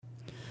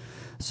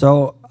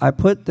So I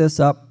put this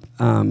up.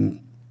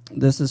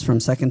 This is from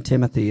 2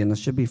 Timothy, and this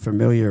should be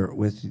familiar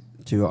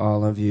to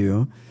all of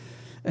you.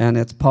 And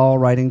it's Paul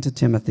writing to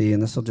Timothy,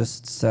 and this will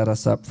just set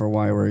us up for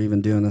why we're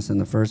even doing this in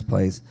the first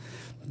place.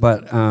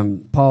 But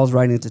Paul's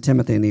writing to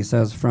Timothy, and he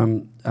says,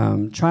 from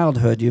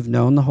childhood you've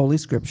known the Holy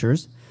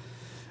Scriptures,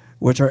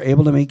 which are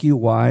able to make you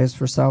wise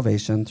for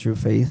salvation through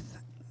faith,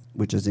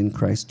 which is in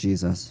Christ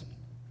Jesus.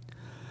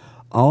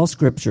 All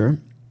Scripture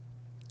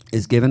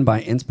is given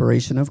by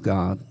inspiration of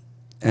God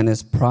and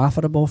is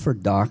profitable for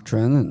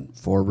doctrine and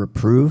for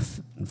reproof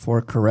and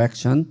for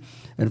correction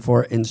and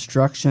for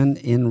instruction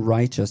in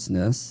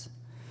righteousness,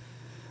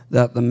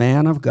 that the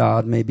man of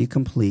God may be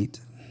complete,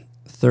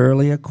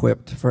 thoroughly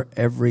equipped for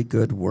every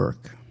good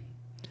work.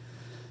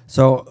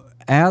 So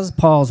as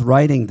Paul's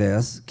writing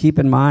this, keep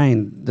in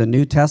mind the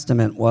New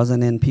Testament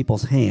wasn't in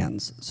people's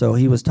hands. So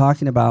he was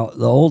talking about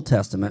the Old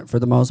Testament for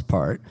the most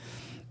part.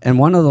 And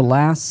one of the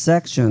last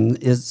sections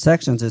is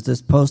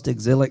this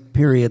post-exilic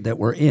period that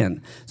we're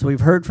in. So we've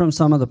heard from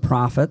some of the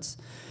prophets.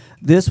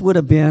 This would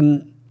have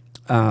been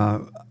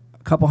a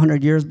couple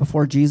hundred years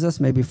before Jesus,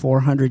 maybe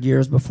 400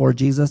 years before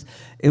Jesus.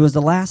 It was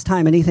the last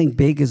time anything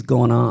big is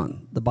going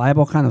on. The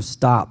Bible kind of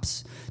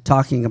stops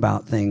talking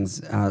about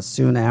things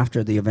soon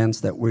after the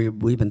events that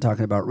we've been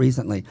talking about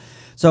recently.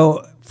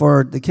 So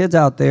for the kids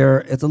out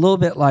there, it's a little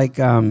bit like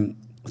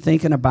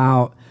thinking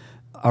about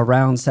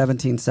around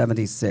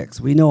 1776.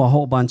 We know a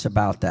whole bunch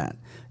about that.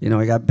 You know,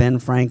 we got Ben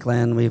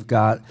Franklin, we've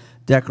got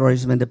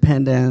Declaration of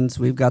Independence,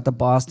 we've got the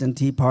Boston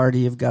Tea Party,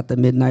 you've got the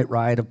Midnight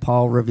Ride of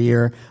Paul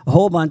Revere. A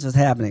whole bunch is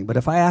happening. But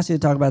if I ask you to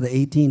talk about the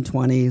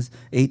 1820s,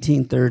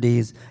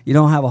 1830s, you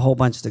don't have a whole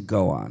bunch to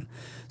go on.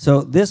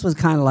 So this was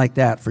kind of like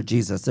that for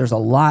Jesus. There's a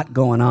lot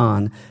going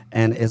on,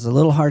 and it's a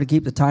little hard to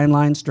keep the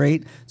timeline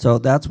straight. So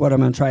that's what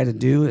I'm going to try to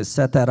do, is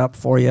set that up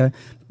for you.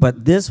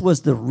 But this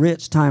was the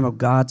rich time of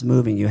God's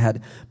moving. You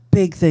had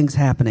big things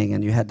happening,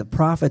 and you had the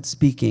prophets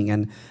speaking,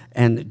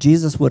 and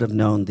Jesus would have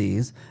known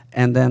these,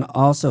 and then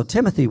also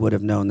Timothy would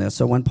have known this.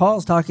 So when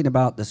Paul's talking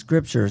about the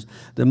scriptures,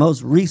 the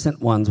most recent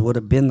ones would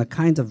have been the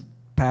kinds of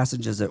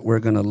passages that we're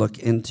going to look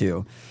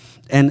into.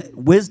 And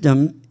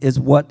wisdom is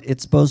what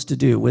it's supposed to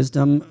do,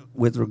 wisdom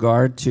with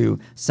regard to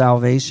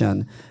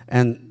salvation.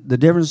 And the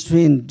difference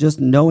between just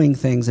knowing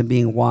things and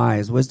being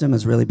wise, wisdom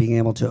is really being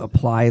able to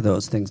apply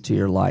those things to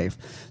your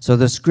life. So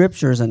the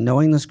scriptures and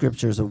knowing the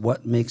scriptures are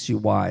what makes you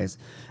wise.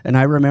 And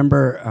I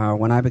remember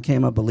when I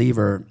became a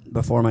believer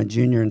before my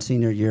junior and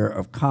senior year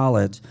of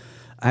college,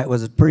 it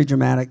was a pretty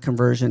dramatic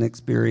conversion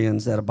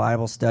experience at a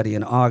Bible study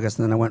in August,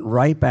 and then I went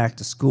right back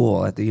to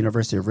school at the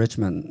University of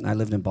Richmond. I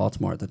lived in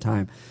Baltimore at the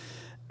time.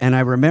 And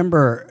I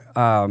remember,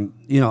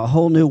 a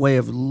whole new way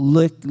of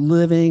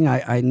living.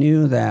 I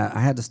knew that I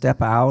had to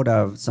step out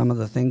of some of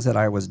the things that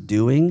I was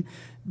doing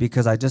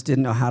because I just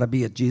didn't know how to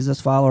be a Jesus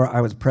follower.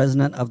 I was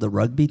president of the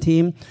rugby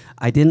team.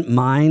 I didn't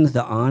mind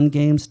the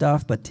on-game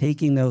stuff, but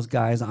taking those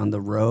guys on the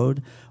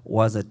road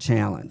was a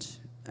challenge.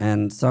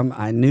 And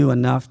I knew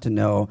enough to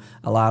know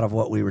a lot of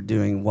what we were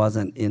doing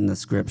wasn't in the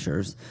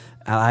scriptures.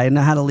 I didn't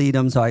know how to lead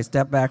them, so I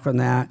stepped back from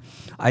that.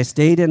 I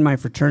stayed in my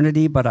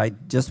fraternity, but I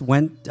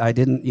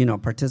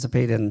didn't,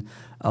 participate in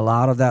a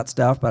lot of that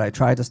stuff, but I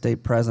tried to stay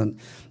present.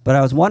 But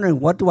I was wondering,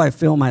 what do I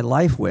fill my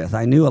life with?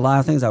 I knew a lot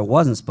of things I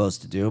wasn't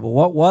supposed to do, but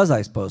what was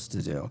I supposed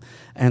to do?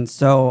 And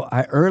so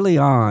early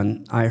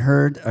on, I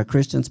heard a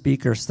Christian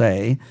speaker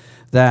say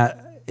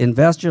that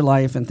invest your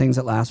life in things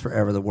that last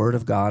forever, the Word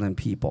of God and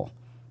people.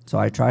 So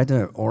I tried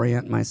to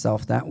orient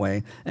myself that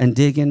way and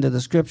dig into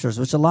the scriptures,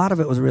 which a lot of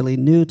it was really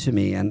new to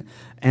me. And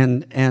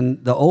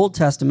the Old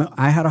Testament,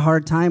 I had a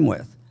hard time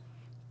with.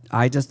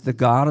 The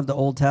God of the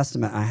Old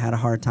Testament, I had a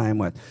hard time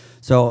with.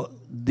 So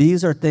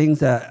these are things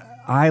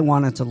that I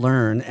wanted to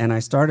learn, and I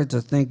started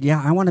to think,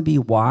 I want to be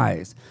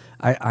wise.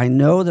 I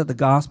know that the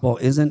gospel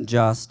isn't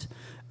just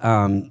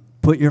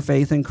put your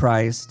faith in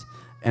Christ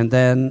and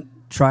then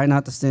try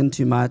not to sin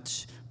too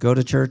much, go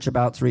to church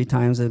about 3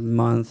 times a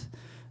month,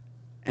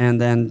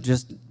 and then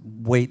just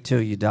wait till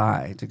you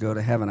die to go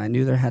to heaven. I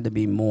knew there had to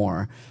be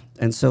more.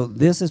 And so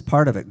this is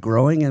part of it.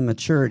 Growing in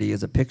maturity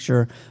is a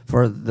picture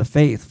for the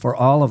faith, for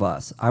all of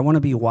us. I want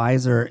to be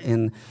wiser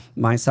in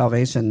my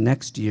salvation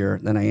next year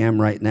than I am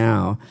right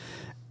now.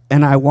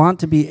 And I want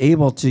to be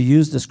able to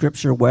use the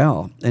scripture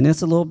well. And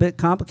it's a little bit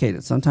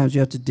complicated. Sometimes you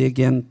have to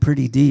dig in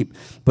pretty deep.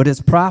 But it's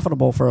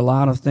profitable for a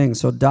lot of things.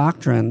 So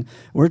doctrine,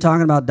 we're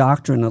talking about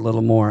doctrine a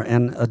little more.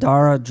 And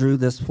Adara drew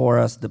this for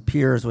us, the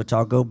piers, which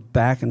I'll go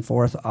back and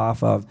forth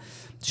off of.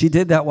 She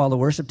did that while the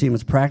worship team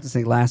was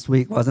practicing last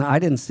week, wasn't it? I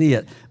didn't see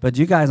it, but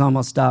you guys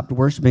almost stopped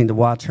worshiping to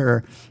watch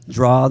her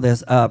draw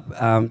this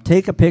up.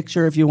 Take a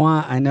picture if you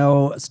want. I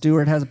know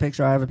Stuart has a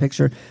picture. I have a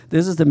picture.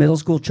 This is the middle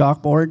school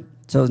chalkboard,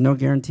 so there's no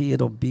guarantee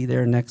it'll be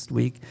there next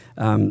week.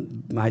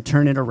 I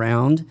turn it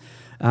around.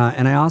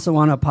 And I also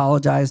want to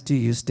apologize to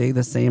you Stay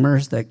the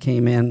Samers that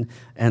came in,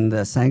 and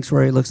the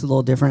sanctuary looks a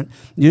little different.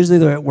 Usually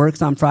the way it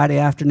works on Friday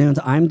afternoons,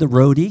 I'm the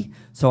roadie,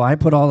 so I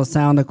put all the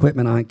sound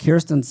equipment on.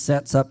 Kirsten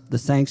sets up the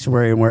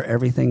sanctuary and where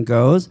everything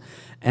goes.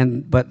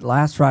 But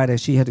last Friday,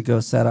 she had to go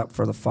set up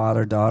for the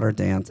father-daughter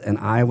dance, and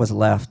I was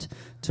left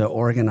to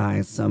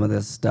organize some of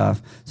this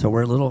stuff. So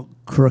we're a little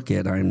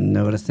crooked, I'm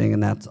noticing,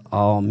 and that's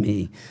all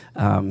me.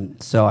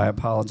 So I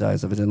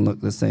apologize if it didn't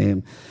look the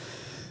same.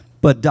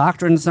 But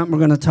doctrine is something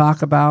we're going to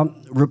talk about.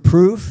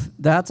 Reproof,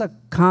 that's a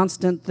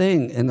constant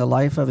thing in the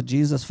life of a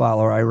Jesus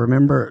follower. I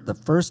remember the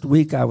first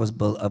week I was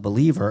a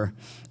believer,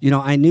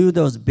 I knew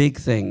those big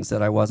things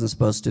that I wasn't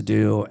supposed to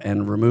do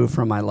and remove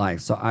from my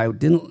life. So I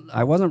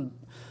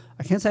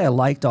can't say I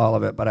liked all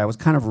of it, but I was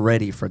kind of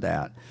ready for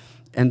that.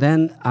 And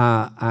then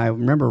I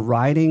remember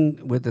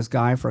riding with this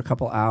guy for a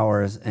couple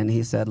hours, and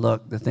he said,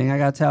 look, the thing I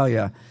got to tell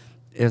you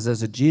is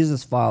as a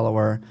Jesus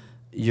follower,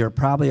 you're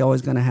probably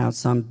always going to have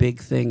some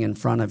big thing in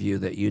front of you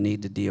that you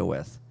need to deal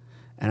with.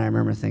 And I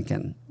remember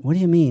thinking, what do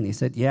you mean? He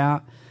said, you're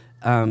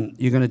going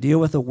to deal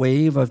with a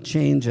wave of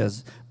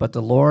changes, but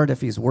the Lord, if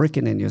he's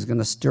working in you, is going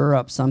to stir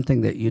up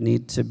something that you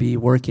need to be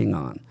working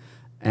on.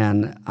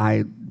 And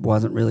I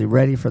wasn't really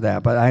ready for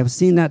that. But I've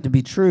seen that to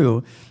be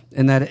true,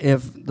 in that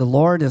if the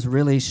Lord is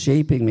really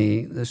shaping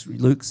me, this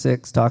Luke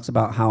 6 talks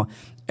about how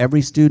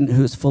every student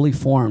who is fully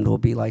formed will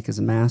be like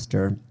his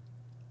master.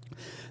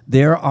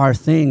 There are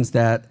things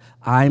that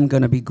I'm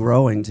going to be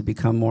growing to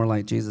become more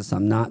like Jesus.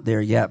 I'm not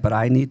there yet, but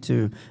I need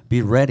to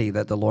be ready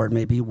that the Lord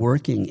may be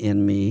working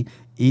in me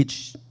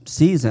each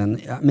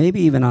season,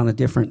 maybe even on a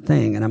different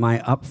thing, and am I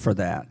up for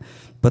that?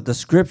 But the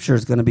Scripture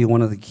is going to be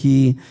one of the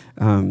key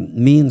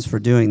means for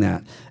doing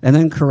that. And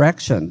then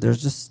correction.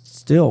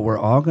 We're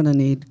all going to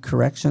need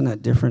correction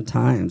at different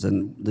times,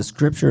 and the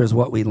Scripture is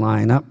what we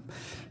line up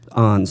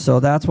on.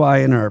 So that's why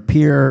in our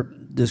peer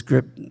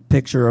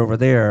picture over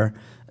there,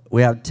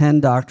 we have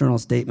 10 doctrinal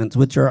statements,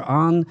 which are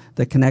on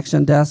the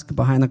connection desk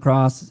behind the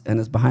cross, and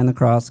it's behind the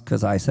cross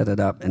because I set it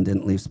up and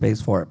didn't leave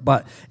space for it.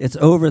 But it's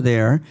over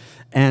there,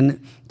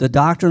 and the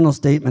doctrinal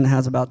statement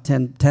has about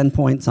 10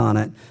 points on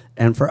it.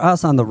 And for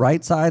us on the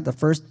right side, the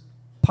first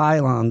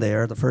pylon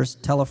there, the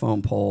first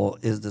telephone pole,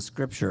 is the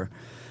Scripture.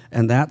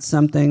 And that's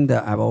something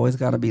that I've always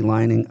got to be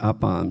lining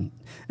up on.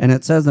 And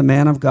it says the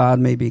man of God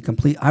may be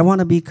complete. I want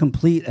to be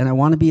complete, and I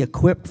want to be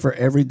equipped for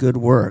every good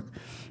work.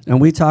 And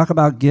we talk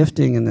about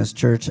gifting in this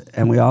church,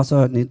 and we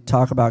also need to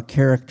talk about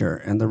character.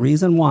 And the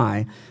reason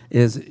why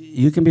is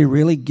you can be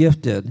really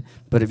gifted,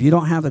 but if you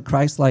don't have the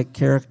Christ-like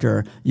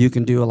character, you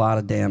can do a lot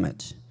of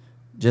damage.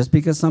 Just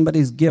because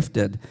somebody's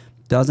gifted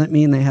doesn't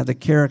mean they have the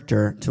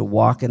character to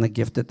walk in the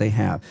gift that they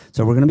have.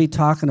 So we're going to be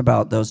talking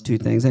about those two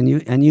things, and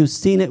you've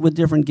seen it with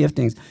different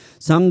giftings.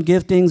 Some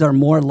giftings are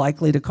more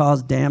likely to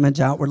cause damage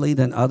outwardly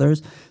than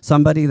others.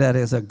 Somebody that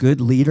is a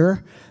good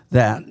leader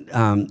that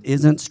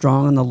isn't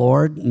strong in the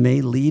Lord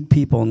may lead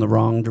people in the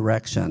wrong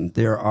direction.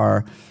 There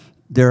are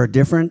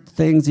different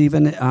things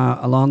even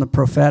along the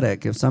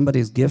prophetic. If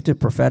somebody's gifted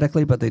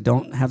prophetically, but they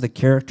don't have the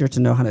character to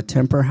know how to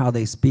temper how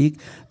they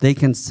speak, they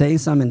can say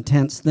some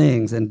intense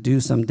things and do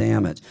some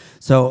damage.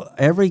 So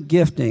every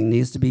gifting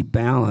needs to be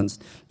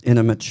balanced in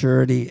a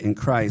maturity in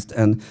Christ,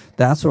 and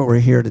that's what we're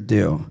here to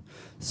do.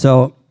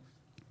 So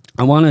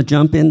I want to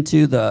jump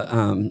into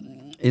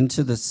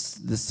the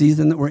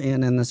season that we're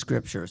in the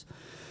Scriptures.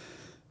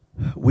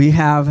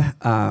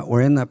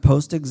 We're in the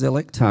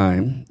post-exilic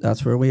time.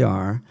 That's where we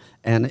are.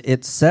 And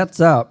it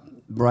sets up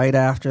right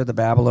after the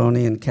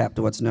Babylonian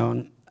what's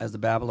known as the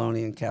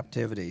Babylonian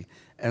captivity.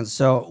 And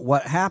so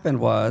what happened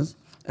was,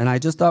 and I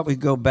just thought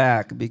we'd go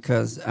back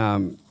because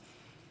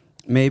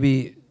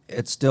maybe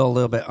it's still a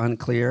little bit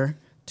unclear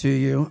to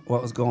you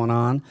what was going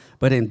on.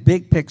 But in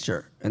big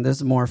picture, and this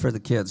is more for the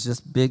kids,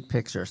 just big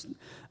pictures.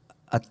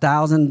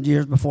 1,000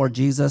 years before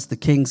Jesus, the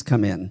kings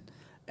come in.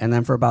 And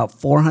then for about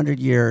 400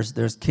 years,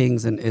 there's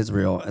kings in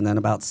Israel. And then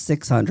about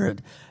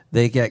 600,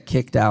 they get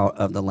kicked out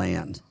of the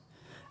land.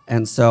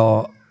 And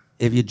so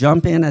if you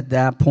jump in at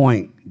that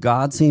point,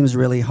 God seems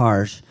really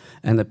harsh,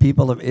 and the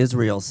people of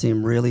Israel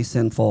seem really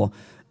sinful.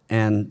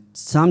 And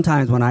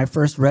sometimes when I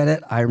first read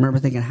it, I remember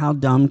thinking, how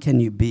dumb can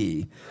you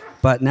be?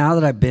 But now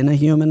that I've been a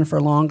human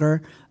for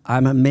longer,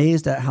 I'm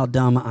amazed at how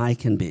dumb I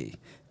can be.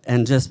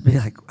 And just be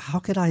like, how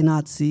could I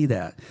not see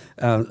that?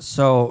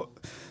 So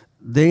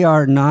they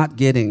are not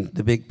getting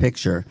the big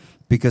picture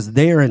because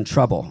they are in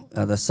trouble.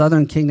 The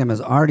southern kingdom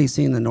has already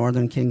seen the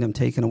northern kingdom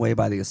taken away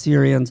by the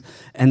Assyrians,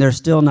 and they're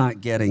still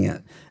not getting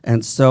it.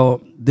 And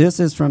so this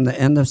is from the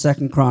end of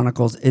 2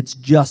 Chronicles. It's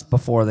just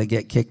before they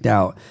get kicked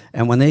out.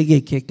 And when they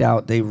get kicked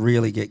out, they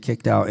really get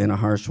kicked out in a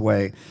harsh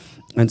way.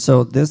 And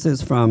so this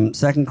is from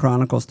 2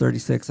 Chronicles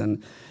 36,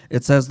 and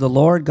it says, the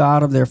Lord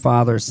God of their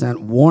fathers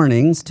sent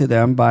warnings to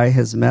them by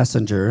his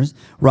messengers,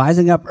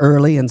 rising up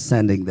early and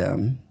sending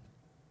them,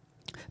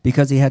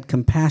 because he had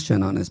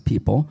compassion on his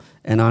people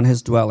and on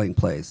his dwelling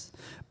place.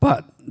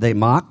 But they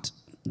mocked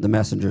the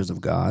messengers of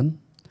God,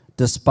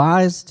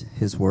 despised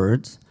his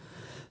words,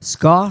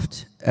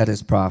 scoffed at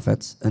his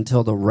prophets,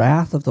 until the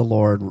wrath of the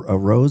Lord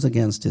arose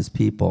against his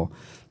people,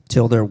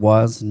 till there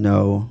was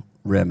no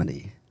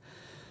remedy.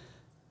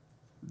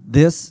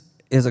 This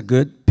is a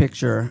good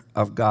picture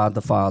of God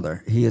the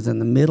Father. He is in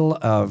the middle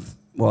of,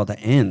 the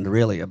end,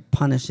 really, of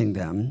punishing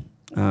them.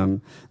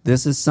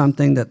 This is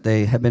something that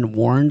they have been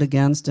warned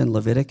against in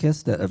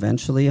Leviticus, that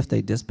eventually if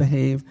they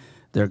disbehave,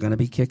 they're going to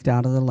be kicked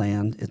out of the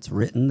land. It's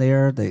written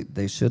there.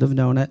 They should have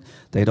known it.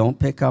 They don't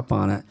pick up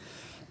on it.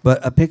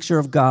 But a picture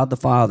of God the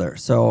Father.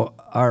 So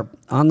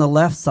on the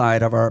left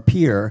side of our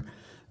pier,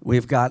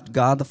 we've got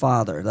God the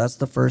Father. That's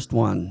the first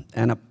one.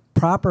 And a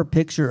proper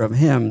picture of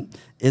him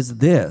is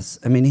this.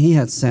 I mean, he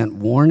has sent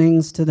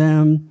warnings to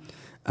them.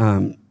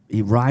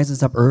 He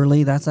rises up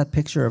early. That's that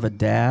picture of a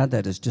dad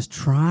that is just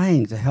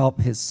trying to help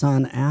his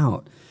son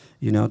out,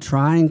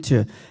 trying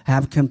to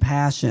have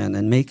compassion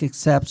and make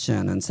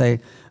exception and say,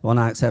 well,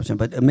 not exception,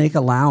 but make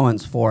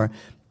allowance for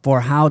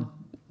how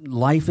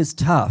life is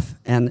tough.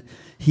 And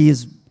he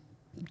has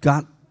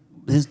got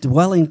his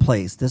dwelling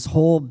place, this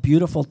whole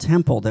beautiful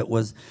temple there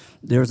was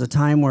a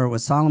time where it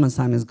was Solomon's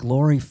time, his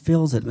glory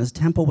fills it. And his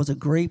temple was a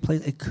great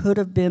place. It could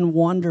have been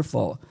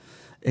wonderful.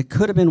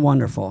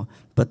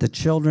 But the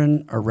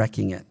children are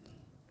wrecking it.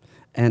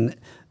 And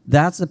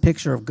that's the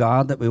picture of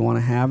God that we want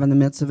to have in the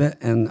midst of it.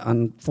 And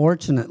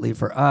unfortunately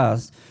for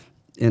us,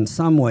 in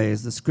some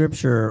ways, the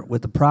scripture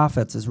with the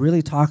prophets is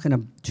really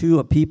talking to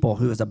a people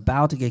who is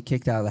about to get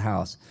kicked out of the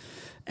house.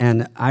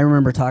 And I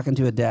remember talking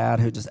to a dad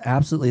who just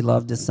absolutely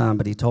loved his son,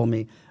 but he told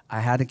me, I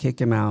had to kick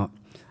him out.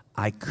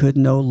 I could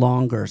no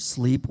longer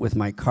sleep with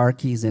my car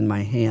keys in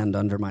my hand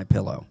under my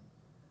pillow.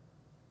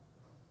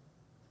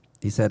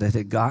 He said it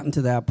had gotten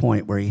to that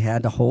point where he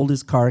had to hold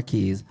his car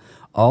keys,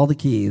 all the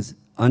keys,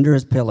 under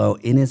his pillow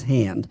in his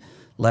hand,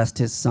 lest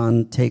his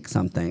son take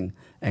something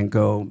and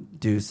go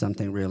do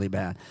something really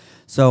bad.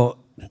 So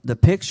the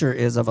picture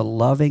is of a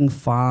loving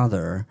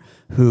father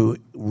who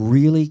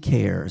really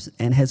cares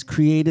and has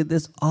created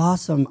this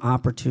awesome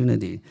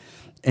opportunity.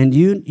 And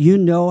you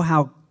know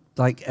how,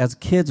 like, as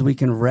kids, we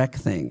can wreck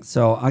things.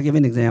 So I'll give you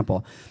an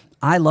example.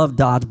 I loved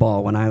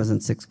dodgeball when I was in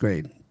 6th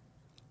grade.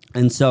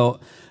 And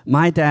so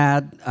my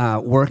dad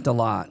worked a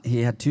lot.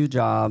 He had 2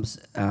 jobs,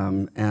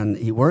 and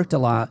he worked a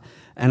lot.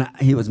 And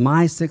he was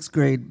my 6th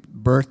grade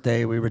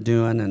birthday we were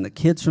doing, and the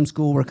kids from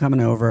school were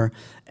coming over,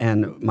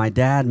 and my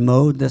dad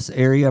mowed this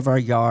area of our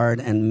yard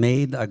and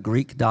made a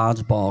Greek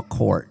dodgeball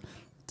court.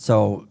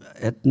 So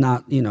it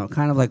not,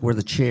 kind of like where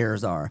the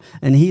chairs are.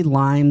 And he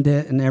limed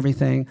it and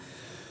everything.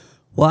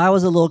 Well, I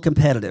was a little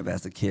competitive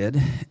as a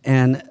kid,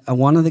 and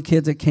one of the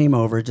kids that came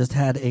over just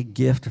had a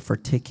gift for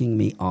ticking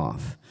me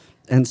off.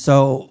 And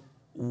so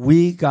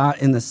we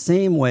got in the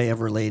same way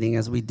of relating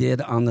as we did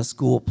on the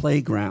school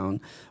playground,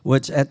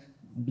 which at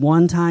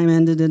one time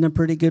ended in a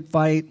pretty good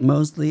fight,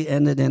 mostly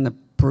ended in a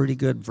pretty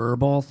good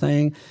verbal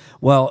thing.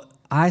 Well,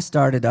 I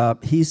started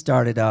up, he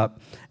started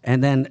up,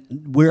 and then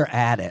we're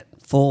at it,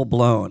 full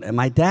blown. And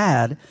my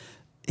dad,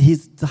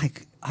 he's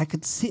like, I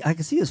could see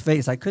his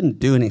face. I couldn't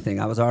do anything.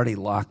 I was already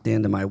locked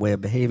into my way of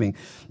behaving.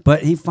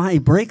 But he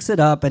breaks it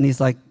up, and he's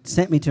like,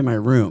 sent me to my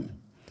room.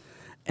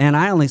 And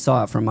I only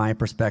saw it from my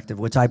perspective,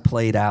 which I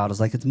played out. I was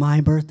like, it's my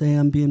birthday,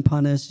 I'm being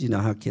punished. You know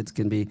how kids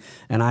can be.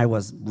 And I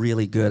was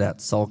really good at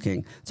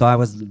sulking. So I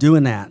was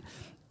doing that.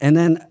 And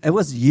then it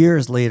was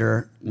years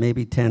later,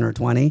 maybe 10 or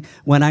 20,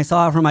 when I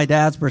saw it from my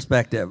dad's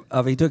perspective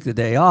of he took the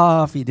day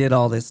off, he did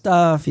all this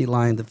stuff, he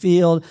lined the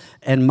field,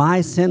 and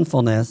my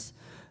sinfulness,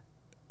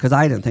 because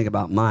I didn't think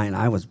about mine,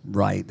 I was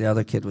right. The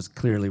other kid was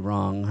clearly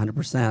wrong,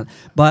 100%.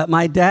 But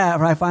my dad,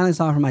 I finally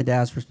saw it from my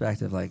dad's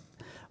perspective, like,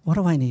 what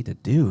do I need to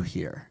do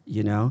here?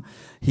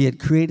 He had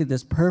created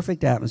this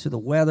perfect atmosphere. The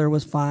weather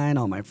was fine.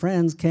 All my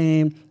friends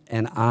came,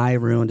 and I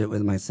ruined it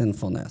with my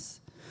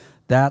sinfulness.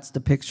 That's the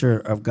picture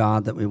of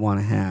God that we want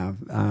to have.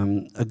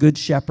 A good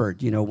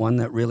shepherd, one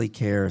that really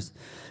cares.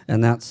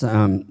 And that's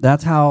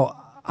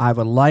how I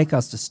would like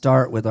us to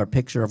start with our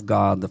picture of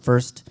God. The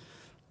first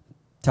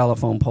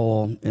telephone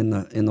pole in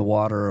the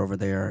water over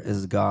there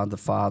is God the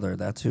Father.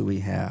 That's who we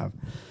have.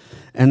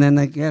 And then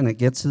again, it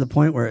gets to the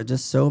point where it's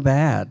just so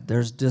bad.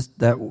 There's just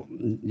that,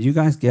 you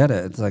guys get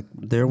it. It's like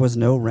there was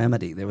no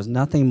remedy. There was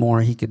nothing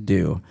more he could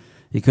do.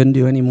 He couldn't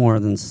do any more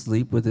than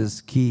sleep with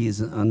his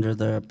keys under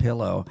the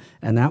pillow.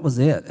 And that was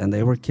it. And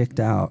they were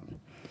kicked out.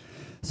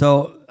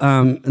 So,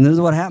 and this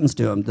is what happens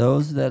to them.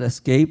 Those that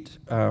escaped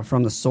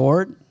from the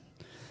sword,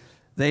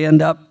 they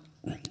end up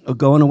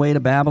going away to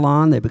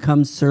Babylon. They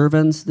become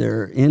servants.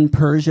 They're in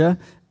Persia.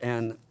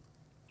 And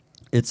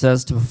it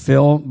says to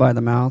fulfill by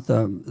the mouth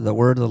of the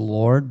word of the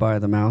Lord by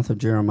the mouth of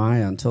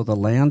Jeremiah until the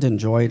land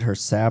enjoyed her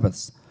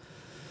Sabbaths.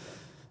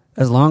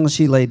 As long as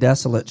she lay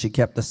desolate, she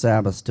kept the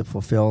Sabbaths to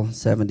fulfill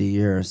 70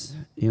 years.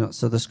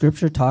 So the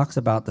scripture talks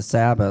about the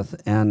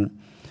Sabbath, and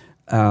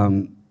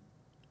I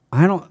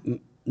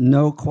don't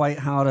know quite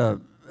how to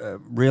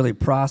really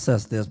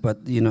process this, but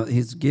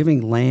he's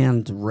giving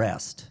land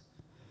rest.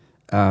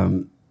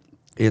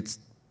 It's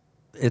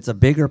a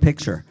bigger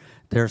picture.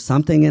 There's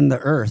something in the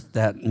earth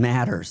that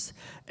matters.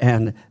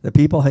 And the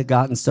people had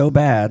gotten so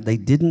bad, they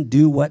didn't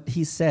do what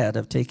he said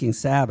of taking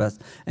Sabbath.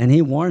 And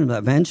he warned them,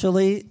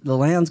 eventually the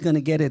land's going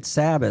to get its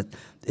Sabbath.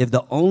 If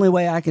the only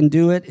way I can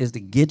do it is to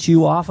get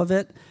you off of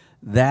it,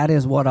 that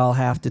is what I'll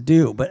have to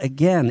do. But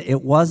again,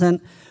 it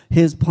wasn't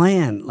his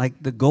plan.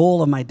 Like the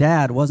goal of my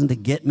dad wasn't to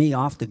get me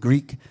off the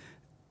Greek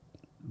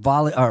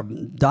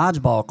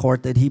dodgeball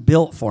court that he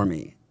built for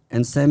me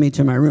and send me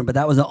to my room. But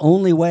that was the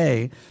only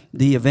way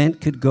the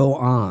event could go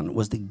on,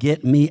 was to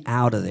get me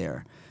out of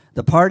there.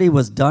 The party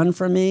was done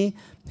for me.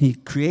 He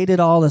created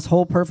all this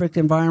whole perfect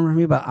environment for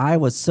me, but I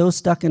was so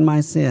stuck in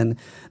my sin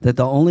that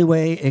the only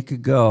way it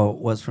could go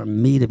was for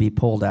me to be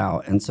pulled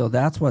out. And so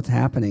that's what's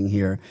happening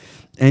here.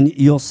 And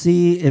you'll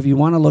see, if you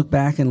want to look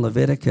back in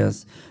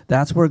Leviticus,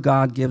 that's where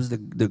God gives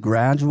the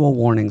gradual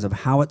warnings of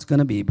how it's going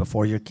to be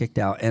before you're kicked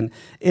out. And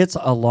it's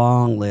a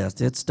long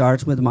list. It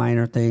starts with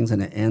minor things,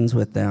 and it ends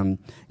with them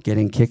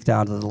getting kicked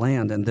out of the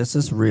land. And this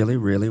is really,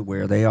 really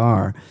where they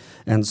are.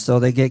 And so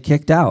they get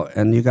kicked out.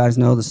 And you guys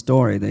know the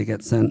story. They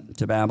get sent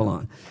to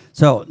Babylon.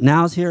 So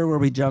now's here where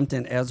we jumped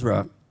in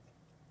Ezra.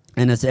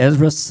 And it's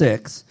Ezra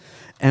 6.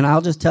 And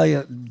I'll just tell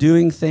you,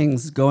 doing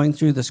things, going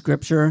through the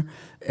scripture,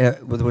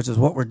 which is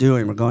what we're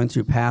doing. We're going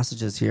through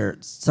passages here.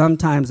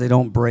 Sometimes they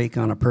don't break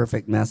on a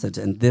perfect message,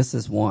 and this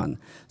is one.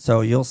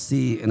 So you'll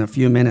see in a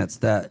few minutes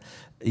that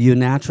you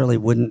naturally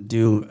wouldn't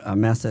do a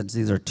message.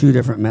 These are two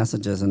different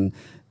messages, and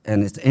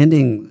it's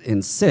ending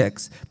in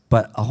 6,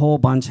 but a whole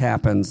bunch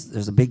happens.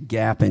 There's a big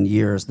gap in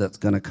years that's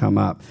going to come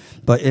up.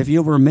 But if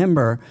you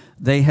remember,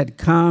 they had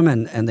come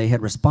and they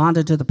had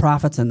responded to the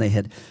prophets, and they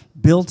had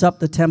built up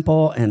the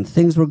temple, and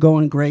things were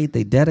going great.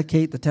 They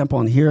dedicate the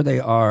temple, and here they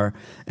are.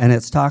 And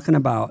it's talking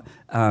about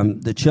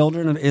the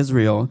children of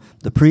Israel,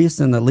 the priests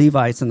and the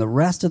Levites, and the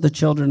rest of the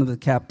children of the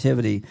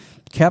captivity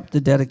kept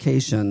the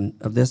dedication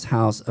of this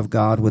house of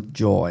God with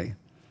joy.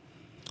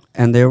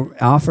 And they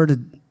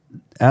offered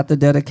at the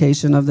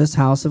dedication of this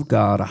house of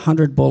God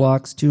 100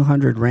 bullocks,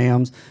 200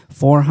 rams,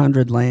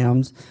 400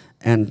 lambs,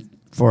 and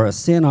for a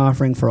sin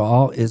offering for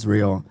all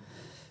Israel,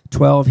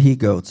 12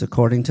 he-goats,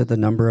 according to the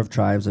number of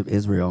tribes of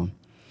Israel.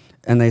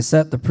 And they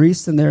set the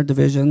priests in their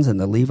divisions and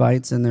the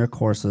Levites in their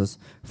courses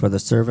for the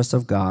service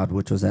of God,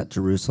 which was at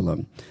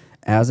Jerusalem,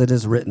 as it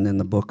is written in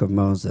the book of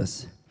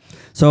Moses.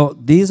 So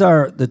these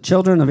are the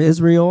children of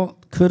Israel.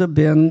 Could have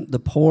been the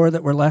poor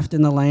that were left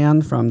in the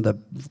land from the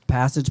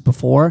passage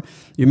before.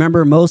 You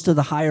remember most of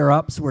the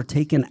higher-ups were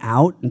taken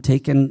out and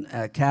taken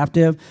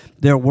captive.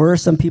 There were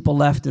some people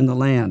left in the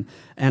land.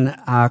 And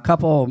a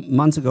couple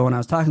months ago when I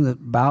was talking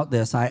about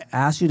this, I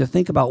asked you to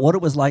think about what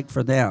it was like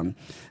for them.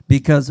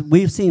 Because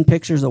we've seen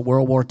pictures of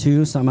World War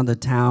II, some of the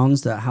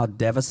towns, how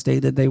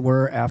devastated they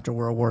were after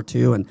World War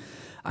II. And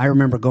I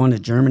remember going to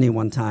Germany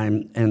one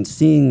time and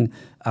seeing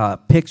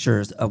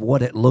pictures of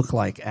what it looked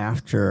like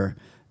after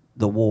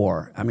the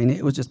war. I mean,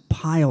 it was just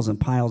piles and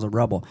piles of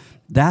rubble.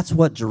 That's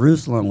what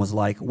Jerusalem was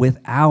like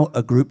without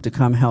a group to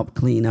come help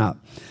clean up.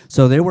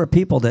 So there were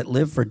people that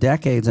lived for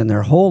decades and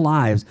their whole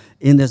lives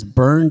in this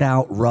burned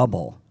out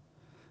rubble.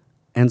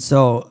 And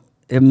so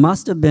it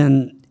must have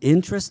been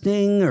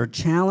interesting or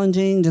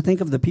challenging to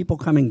think of the people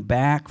coming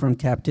back from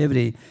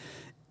captivity.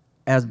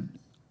 As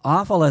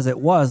awful as it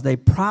was, they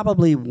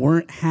probably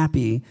weren't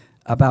happy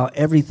about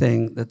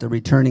everything that the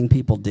returning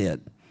people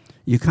did.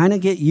 You kind of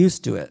get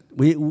used to it.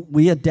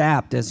 We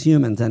adapt as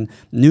humans, and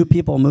new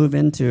people move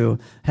into,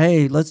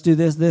 hey, let's do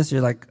this.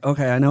 You're like,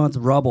 okay, I know it's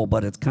rubble,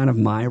 but it's kind of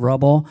my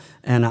rubble,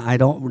 and I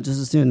don't just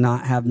as soon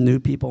not have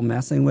new people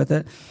messing with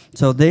it.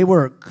 So they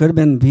could have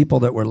been people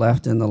that were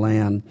left in the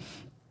land.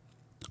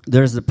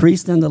 There's the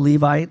priests and the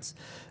Levites.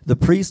 The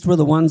priests were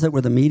the ones that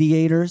were the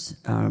mediators.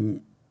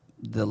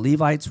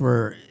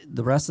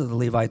 The rest of the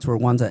Levites were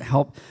ones that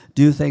helped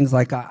do things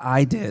like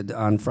I did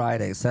on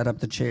Friday, set up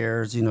the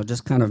chairs,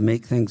 just kind of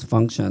make things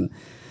function.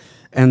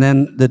 And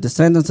then the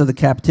descendants of the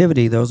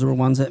captivity, those were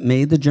ones that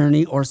made the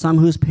journey, or some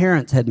whose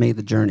parents had made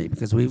the journey,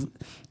 because we've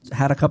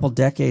had a couple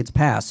decades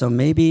pass. So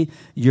maybe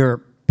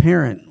your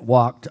parent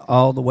walked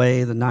all the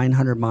way, the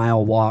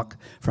 900-mile walk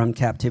from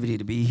captivity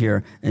to be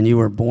here, and you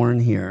were born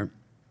here.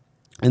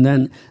 And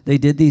then they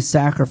did these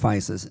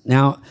sacrifices.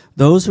 Now,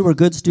 those who were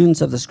good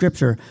students of the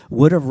scripture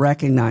would have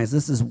recognized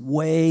this is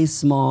way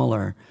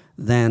smaller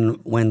than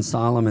when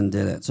Solomon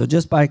did it. So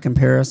just by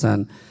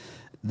comparison,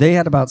 they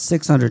had about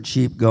 600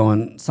 sheep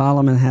going.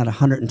 Solomon had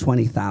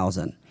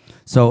 120,000.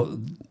 So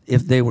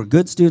if they were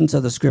good students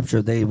of the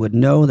scripture, they would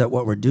know that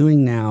what we're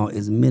doing now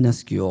is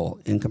minuscule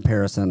in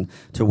comparison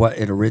to what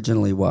it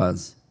originally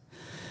was.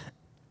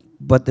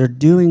 But they're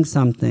doing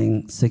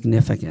something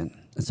significant.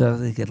 So if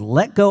they could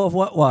let go of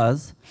what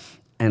was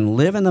and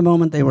live in the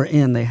moment they were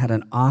in, they had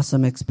an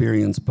awesome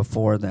experience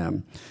before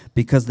them,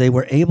 because they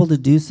were able to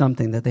do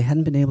something that they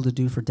hadn't been able to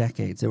do for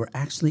decades. They were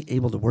actually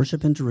able to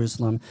worship in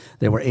Jerusalem.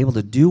 They were able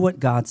to do what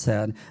God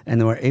said,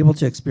 and they were able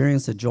to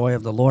experience the joy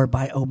of the Lord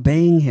by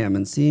obeying him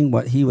and seeing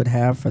what he would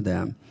have for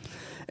them.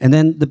 And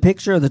then the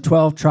picture of the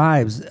 12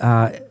 tribes,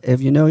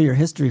 if you know your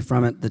history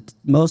from it,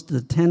 most of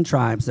the 10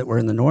 tribes that were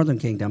in the northern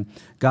kingdom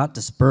got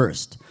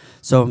dispersed.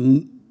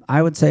 So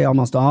I would say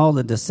almost all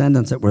the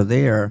descendants that were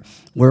there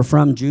were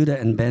from Judah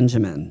and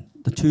Benjamin,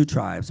 the two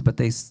tribes. But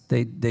they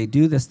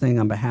do this thing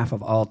on behalf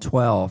of all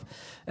 12.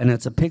 And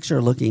it's a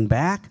picture looking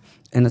back,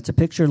 and it's a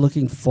picture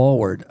looking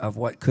forward of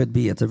what could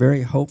be. It's a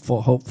very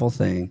hopeful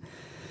thing.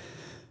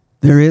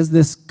 There is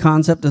this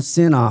concept of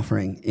sin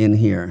offering in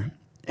here.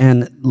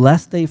 And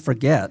lest they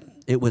forget,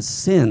 It was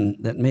sin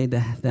that made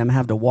them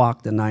have to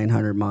walk the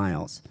 900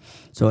 miles.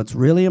 So it's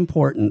really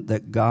important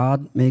that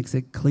God makes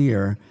it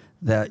clear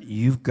that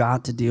you've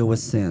got to deal with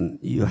sin.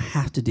 You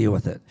have to deal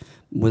with it.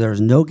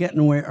 There's no getting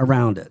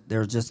around it.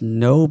 There's just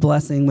no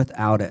blessing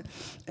without it.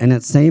 And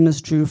the same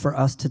is true for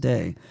us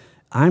today.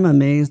 I'm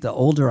amazed the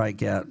older I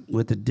get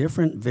with the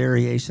different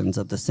variations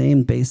of the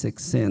same basic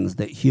sins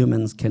that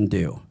humans can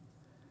do.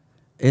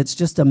 It's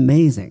just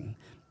amazing.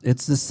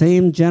 It's the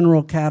same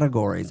general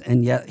categories,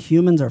 and yet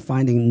humans are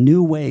finding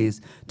new ways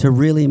to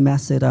really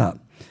mess it up.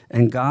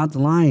 And God's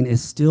line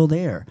is still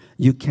there.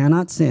 You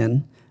cannot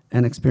sin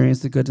and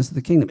experience the goodness of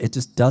the kingdom. It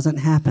just doesn't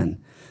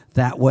happen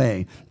that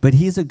way. But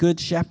he's a good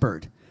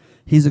shepherd.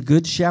 He's a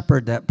good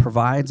shepherd that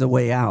provides a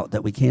way out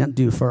that we can't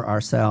do for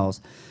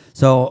ourselves.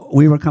 So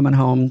we were coming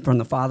home from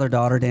the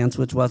father-daughter dance,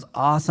 which was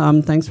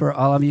awesome. Thanks for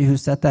all of you who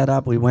set that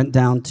up. We went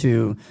down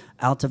to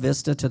Alta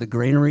Vista to the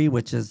Granary,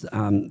 which is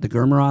the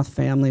Germeroth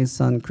family's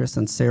son, Chris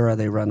and Sarah.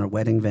 They run a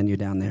wedding venue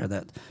down there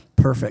that's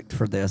perfect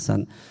for this.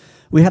 And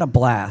we had a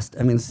blast.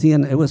 I mean,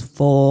 it was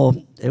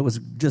full. It was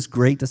just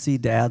great to see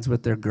dads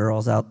with their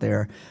girls out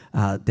there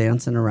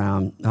dancing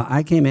around.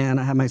 I came in.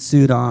 I had my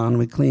suit on.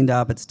 We cleaned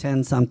up. It's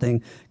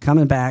 10-something.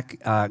 Coming back,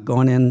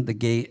 going in the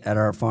gate at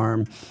our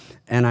farm,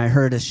 and I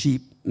heard a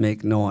sheep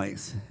make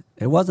noise.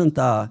 It wasn't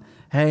the,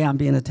 hey, I'm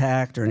being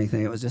attacked or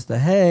anything. It was just the,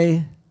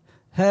 hey,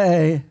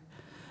 hey.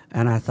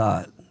 And I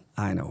thought,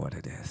 I know what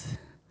it is.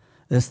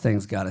 This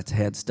thing's got its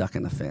head stuck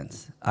in the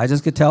fence. I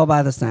just could tell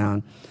by the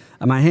sound.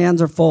 And my hands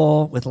are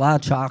full with a lot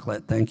of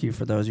chocolate. Thank you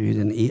for those of you who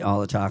didn't eat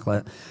all the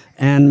chocolate.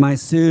 And my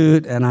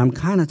suit, and I'm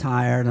kind of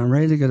tired. I'm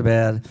ready to go to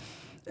bed.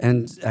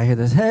 And I hear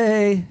this,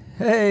 hey,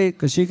 hey,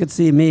 because she could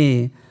see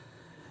me.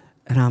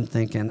 And I'm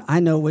thinking, I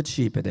know which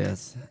sheep it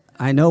is.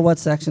 I know what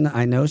section.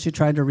 I know she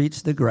tried to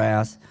reach the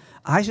grass.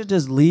 I should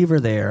just leave her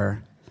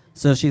there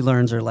so she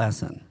learns her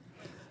lesson.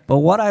 But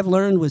what I've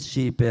learned with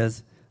sheep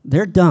is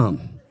they're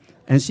dumb,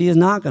 and she is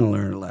not going to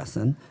learn a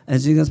lesson,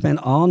 and she's going to spend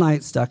all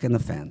night stuck in the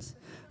fence.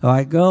 So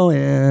I go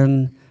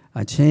in,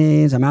 I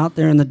change, I'm out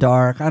there in the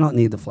dark. I don't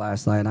need the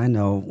flashlight. I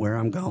know where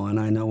I'm going.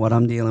 I know what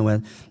I'm dealing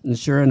with. And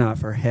sure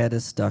enough, her head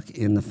is stuck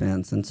in the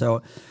fence. And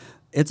so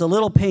it's a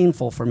little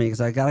painful for me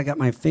because I got to get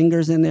my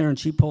fingers in there, and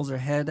she pulls her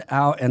head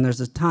out, and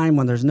there's a time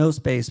when there's no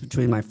space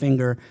between my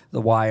finger, the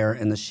wire,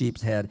 and the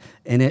sheep's head,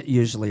 and it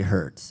usually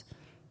hurts.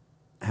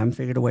 I haven't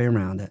figured a way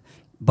around it.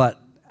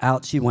 But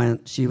out she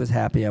went. She was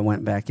happy. I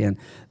went back in.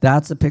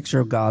 That's a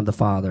picture of God the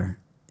Father.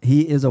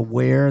 He is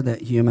aware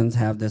that humans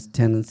have this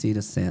tendency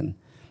to sin,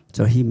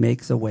 so he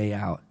makes a way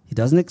out. He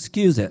doesn't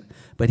excuse it,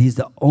 but he's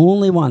the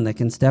only one that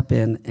can step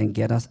in and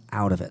get us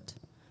out of it.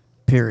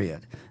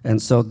 Period.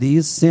 And so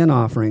these sin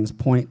offerings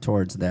point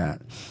towards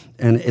that.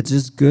 And it's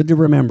just good to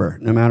remember,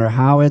 no matter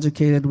how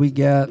educated we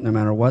get, no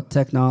matter what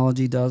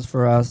technology does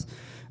for us.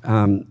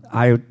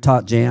 I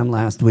taught JAM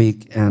last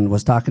week and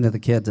was talking to the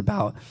kids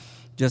about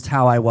just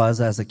how I was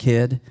as a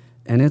kid.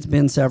 And it's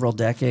been several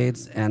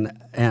decades. And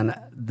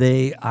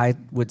I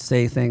would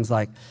say things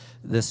like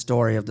this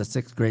story of the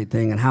 6th grade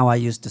thing and how I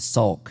used to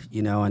sulk,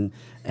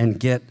 and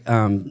get,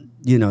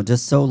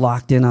 just so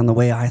locked in on the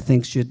way I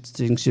think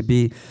things should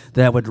be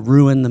that would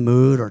ruin the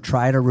mood or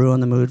try to ruin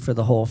the mood for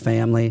the whole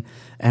family.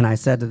 And I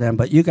said to them,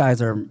 but you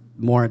guys are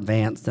more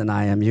advanced than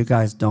I am. You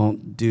guys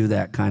don't do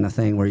that kind of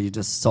thing where you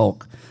just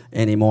sulk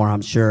anymore,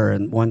 I'm sure.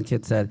 And one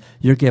kid said,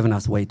 you're giving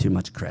us way too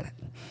much credit.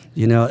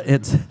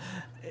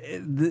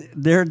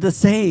 They're the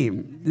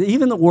same.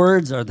 Even the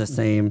words are the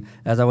same.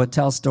 As I would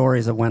tell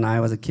stories of when I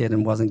was a kid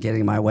and wasn't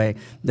getting my way,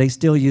 they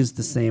still use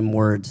the same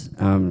words.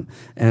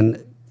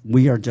 And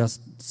we are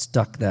just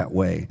stuck that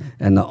way.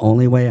 And the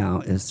only way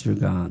out is through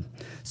God.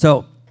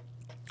 So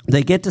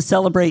they get to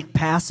celebrate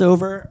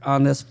Passover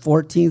on this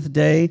 14th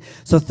day.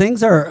 So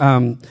things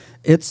are,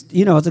 it's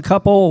a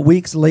couple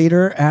weeks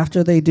later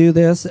after they do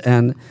this,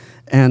 and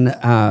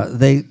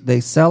they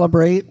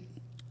celebrate,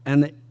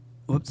 and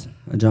whoops,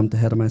 I jumped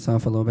ahead of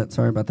myself a little bit.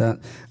 Sorry about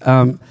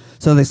that.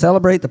 So they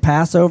celebrate the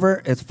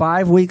Passover. It's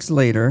 5 weeks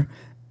later,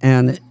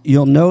 and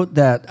you'll note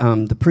that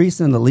the priests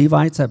and the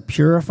Levites have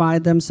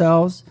purified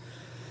themselves.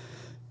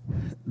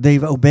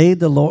 They've obeyed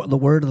the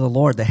word of the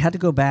Lord. They had to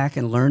go back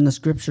and learn the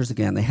scriptures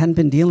again. They hadn't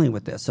been dealing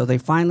with this. So they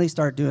finally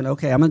start doing,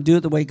 okay, I'm going to do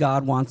it the way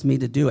God wants me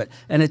to do it.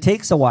 And it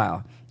takes a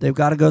while. They've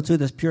got to go through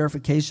this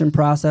purification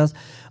process.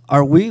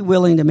 Are we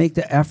willing to make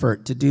the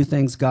effort to do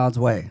things God's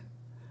way?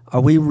 Are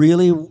we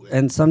really,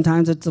 and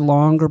sometimes it's a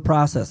longer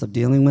process of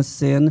dealing with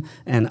sin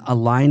and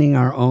aligning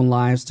our own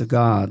lives to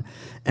God.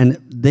 And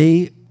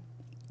they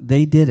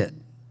did it.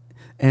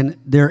 And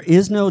there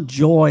is no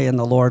joy in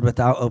the Lord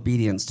without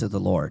obedience to the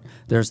Lord.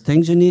 There's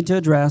things you need to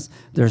address.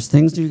 There's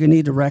things you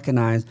need to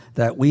recognize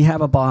that we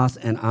have a boss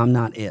and I'm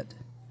not it.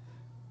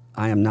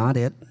 I am not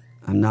it.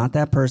 I'm not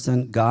that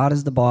person. God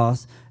is the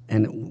boss,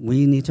 and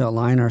we need to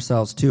align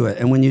ourselves to it.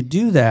 And when you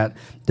do that,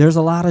 there's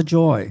a lot of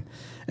joy.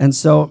 And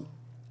so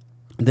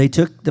they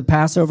took the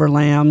Passover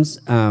lambs,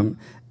 and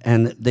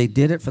they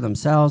did it for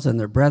themselves and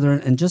their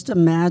brethren. And just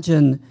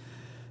imagine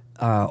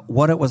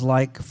what it was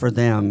like for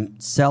them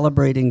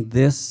celebrating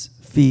this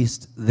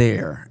feast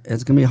there.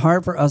 It's going to be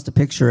hard for us to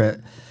picture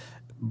it,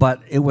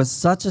 but it was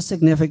such a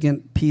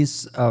significant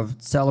piece of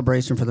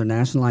celebration for their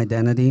national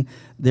identity.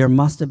 There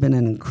must have been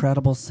an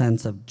incredible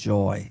sense of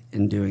joy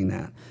in doing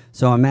that.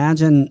 So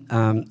imagine,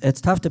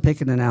 it's tough to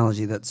pick an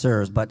analogy that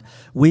serves, but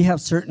we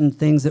have certain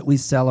things that we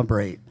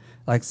celebrate.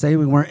 Like say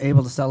we weren't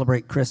able to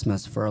celebrate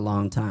Christmas for a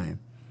long time,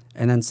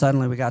 and then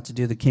suddenly we got to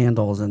do the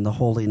candles and the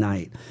holy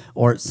night,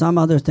 or some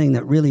other thing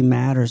that really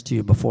matters to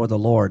you before the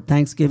Lord.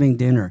 Thanksgiving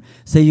dinner.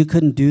 Say you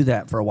couldn't do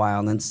that for a while,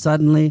 and then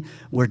suddenly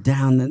we're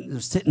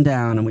sitting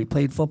down, and we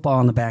played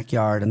football in the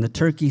backyard, and the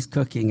turkey's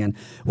cooking, and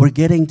we're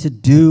getting to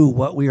do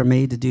what we are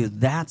made to do.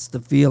 That's the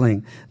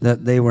feeling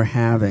that they were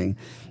having.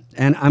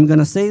 And I'm going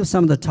to save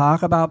some of the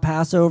talk about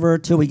Passover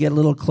till we get a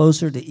little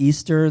closer to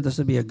Easter. This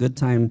would be a good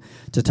time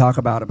to talk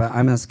about it, but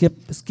I'm going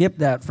to skip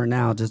that for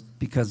now, just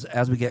because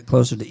as we get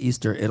closer to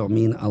Easter, it'll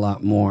mean a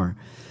lot more.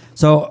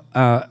 So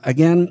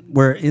again,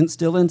 we're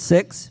still in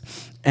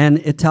 6, and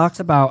it talks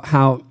about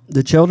how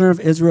the children of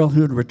Israel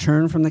who had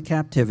returned from the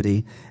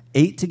captivity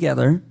ate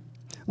together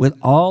with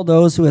all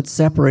those who had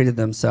separated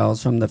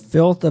themselves from the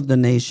filth of the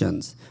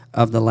nations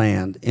of the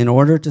land in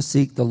order to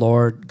seek the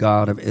Lord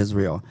God of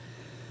Israel.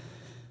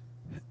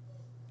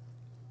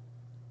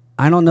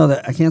 I don't know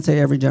that, I can't say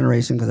every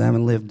generation because I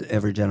haven't lived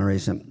every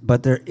generation,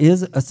 but there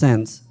is a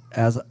sense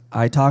as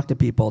I talk to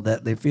people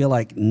that they feel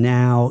like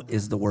now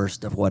is the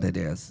worst of what it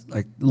is.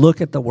 Like,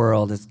 look at the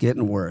world, it's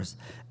getting worse.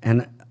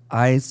 And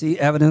I see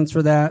evidence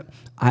for that.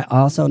 I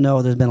also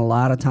know there's been a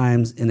lot of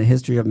times in the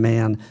history of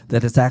man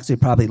that it's actually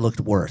probably looked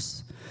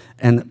worse.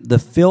 And the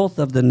filth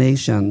of the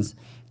nations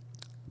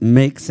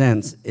makes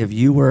sense if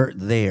you were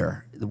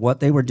there.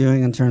 What they were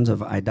doing in terms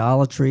of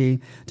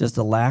idolatry, just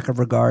a lack of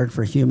regard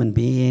for human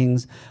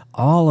beings,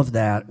 all of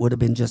that would have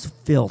been just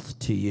filth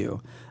to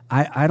you.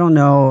 I don't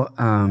know.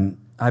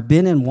 I've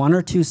been in 1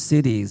 or 2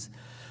 cities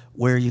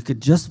where you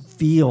could just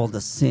feel the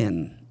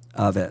sin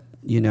of it,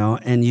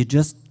 and you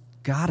just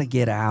got to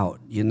get out,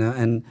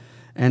 And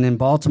in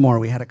Baltimore,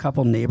 we had a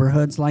couple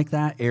neighborhoods like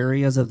that,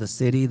 areas of the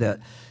city that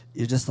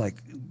you're just like,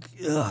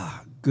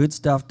 ugh, good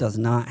stuff does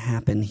not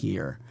happen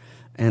here.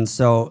 And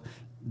so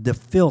the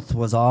filth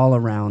was all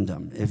around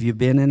them. If you've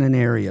been in an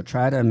area,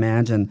 try to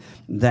imagine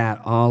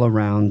that all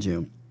around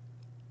you.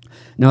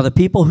 Now, the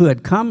people who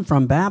had come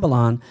from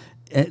Babylon,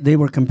 they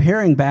were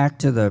comparing back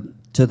to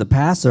the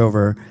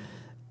Passover.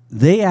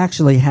 They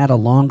actually had a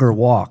longer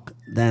walk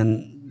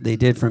than they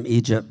did from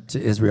Egypt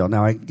to Israel.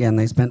 Now, again,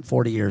 they spent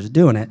 40 years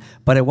doing it,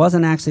 but it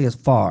wasn't actually as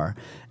far.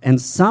 And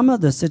some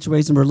of the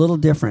situations were a little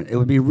different. It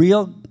would be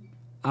real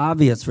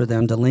obvious for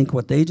them to link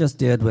what they just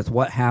did with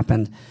what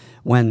happened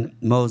when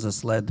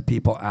Moses led the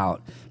people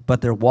out. But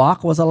their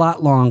walk was a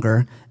lot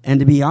longer, and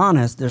to be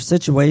honest, their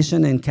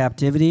situation in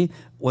captivity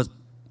was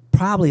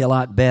probably a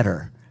lot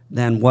better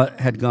than what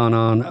had gone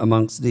on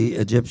amongst the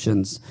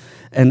Egyptians.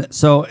 And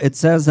so it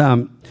says,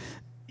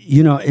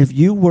 if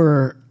you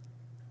were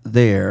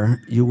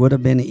there, you would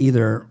have been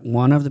either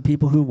one of the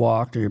people who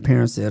walked, or your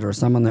parents did, or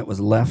someone that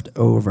was left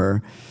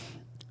over.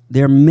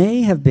 There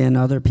may have been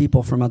other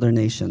people from other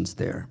nations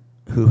there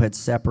who had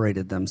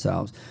separated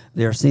themselves.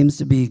 There seems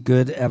to be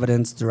good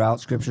evidence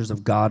throughout scriptures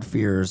of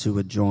God-fearers who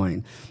would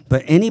join.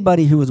 But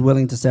anybody who was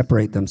willing to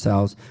separate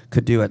themselves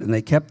could do it. And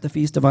they kept the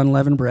Feast of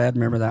Unleavened Bread.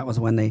 Remember, that was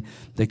when they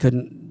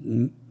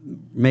couldn't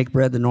make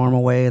bread the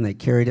normal way, and they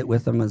carried it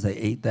with them as they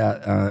ate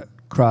that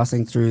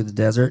crossing through the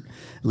desert,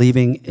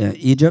 leaving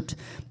Egypt.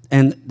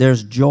 And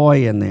there's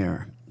joy in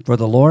there, for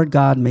the Lord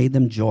God made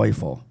them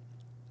joyful.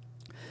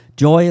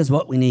 Joy is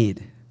what we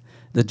need.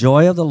 The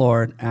joy of the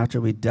Lord, after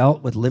we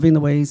dealt with living the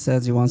way he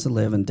says he wants to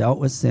live and dealt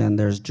with sin,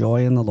 there's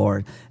joy in the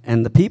Lord.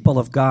 And the people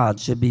of God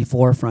should be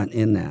forefront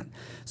in that.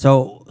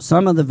 So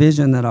some of the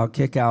vision that I'll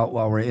kick out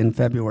while we're in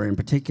February in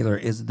particular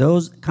is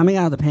those coming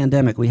out of the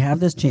pandemic, we have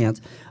this chance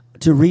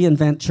to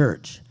reinvent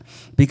church,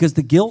 because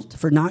the guilt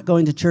for not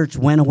going to church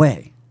went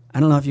away.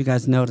 I don't know if you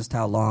guys noticed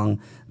how long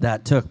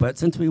that took, but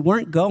since we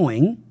weren't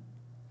going,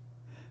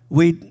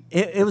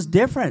 it was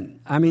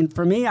different. I mean,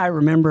 for me, I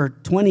remember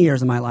 20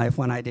 years of my life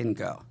when I didn't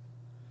go.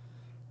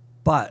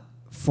 But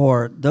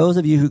for those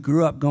of you who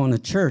grew up going to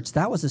church,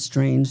 that was a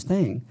strange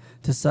thing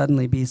to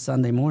suddenly be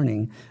Sunday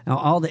morning. Now,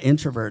 all the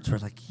introverts were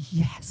like,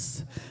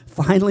 yes,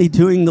 finally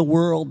doing the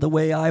world the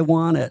way I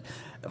want it,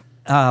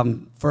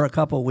 for a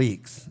couple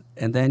weeks.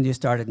 And then you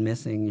started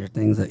missing your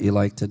things that you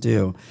like to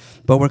do.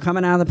 But we're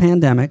coming out of the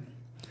pandemic,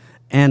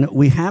 and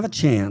we have a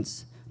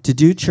chance to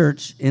do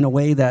church in a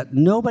way that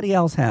nobody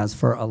else has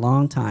for a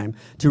long time,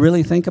 to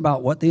really think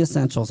about what the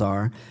essentials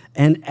are.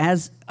 And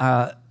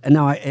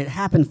now it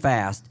happened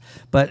fast,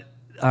 but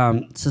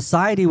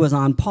society was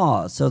on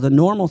pause. So the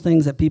normal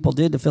things that people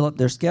did to fill up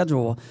their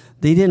schedule,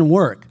 they didn't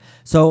work.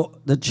 So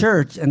the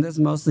church, and this is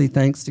mostly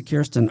thanks to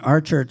Kirsten,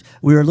 our church,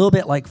 we were a little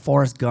bit like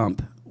Forrest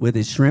Gump with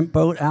his shrimp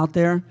boat out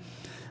there.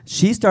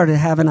 She started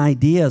having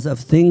ideas of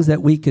things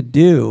that we could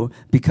do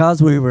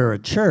because we were a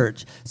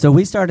church. So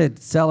we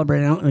started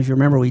celebrating. I don't know if you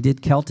remember, we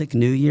did Celtic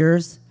New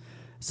Year's.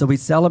 So we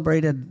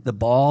celebrated the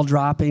ball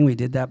dropping. We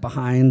did that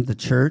behind the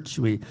church.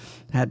 We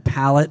had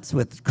pallets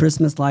with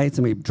Christmas lights,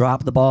 and we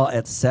dropped the ball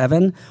at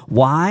 7.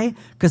 Why?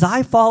 Because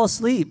I fall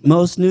asleep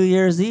most New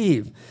Year's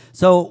Eve.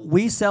 So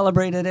we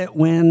celebrated it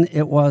when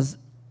it was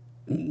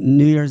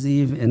New Year's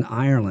Eve in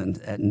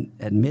Ireland.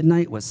 At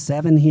midnight was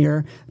 7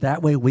 here.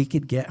 That way we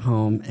could get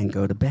home and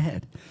go to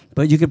bed.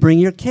 But you could bring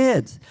your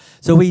kids.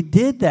 So we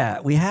did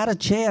that. We had a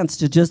chance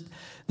to just...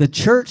 The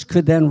church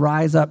could then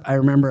rise up. I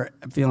remember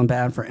feeling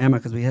bad for Emma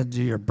because we had to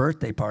do your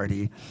birthday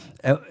party.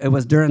 It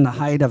was during the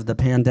height of the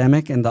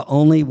pandemic, and the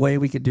only way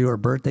we could do her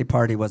birthday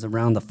party was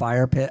around the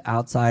fire pit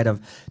outside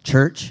of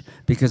church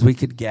because we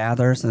could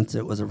gather since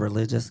it was a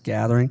religious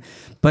gathering.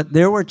 But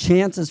there were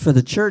chances for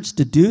the church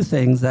to do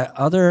things that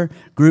other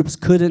groups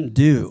couldn't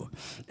do.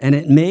 And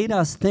it made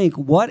us think,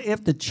 what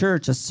if the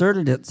church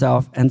asserted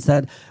itself and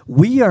said,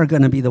 we are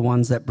going to be the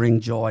ones that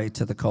bring joy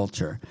to the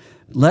culture?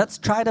 Let's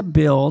try to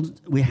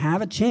build, we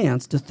have a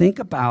chance to think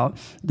about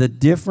the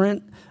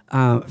different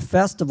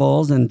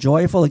festivals and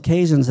joyful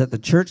occasions that the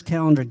church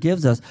calendar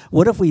gives us.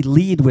 What if we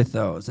lead with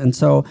those? And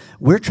so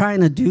we're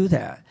trying to do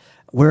that.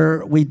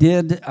 We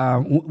did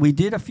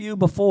a few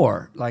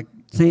before, like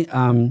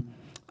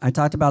I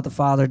talked about the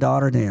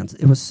father-daughter dance.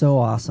 It was so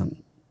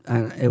awesome.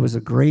 It was a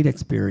great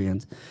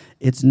experience.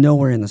 It's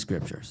nowhere in the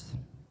scriptures.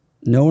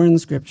 Nowhere in the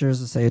scriptures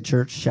to say a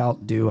church shall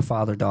do a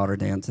father-daughter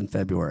dance in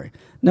February.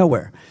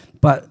 Nowhere.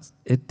 But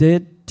it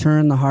did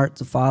turn the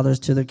hearts of fathers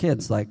to their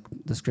kids, like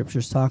the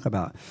scriptures talk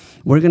about.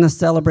 We're going to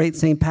celebrate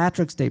St.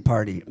 Patrick's Day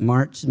party,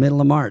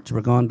 middle of March. We're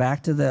going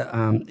back to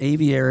the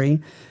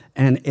aviary,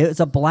 and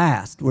it's a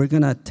blast. We're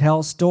going to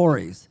tell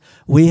stories.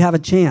 We have a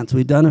chance.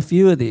 We've done a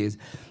few of these.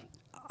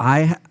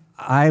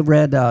 I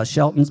read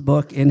Shelton's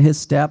book, In His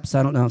Steps.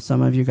 I don't know if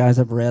some of you guys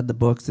have read the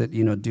books that,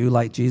 do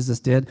like Jesus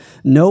did.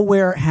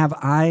 Nowhere have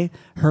I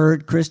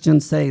heard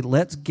Christians say,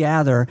 let's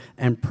gather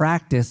and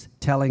practice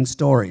telling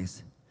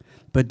stories.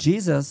 But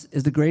Jesus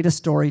is the greatest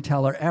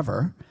storyteller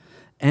ever,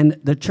 and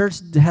the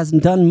church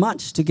hasn't done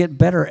much to get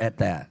better at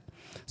that.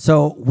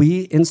 So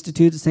we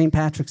instituted St.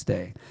 Patrick's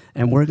Day,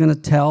 and we're going to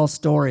tell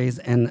stories,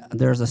 and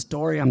there's a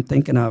story I'm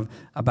thinking of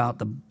about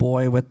the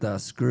boy with the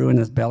screw in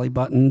his belly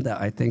button,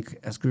 that I think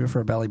a screw for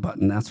a belly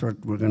button, that's what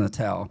we're going to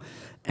tell.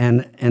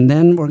 And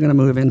then we're going to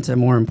move into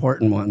more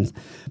important ones.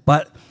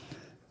 But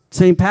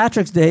St.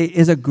 Patrick's Day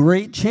is a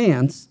great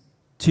chance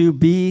to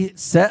be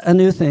set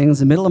anew things.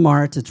 In the middle of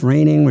March, it's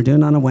raining. We're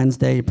doing it on a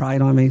Wednesday. You probably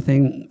don't have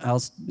anything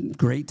else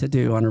great to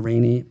do on a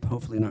rainy,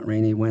 hopefully not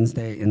rainy,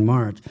 Wednesday in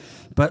March.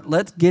 But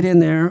let's get in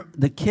there.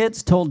 The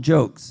kids told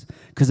jokes,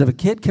 because if a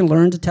kid can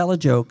learn to tell a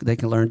joke, they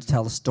can learn to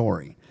tell a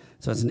story.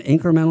 So it's an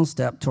incremental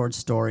step towards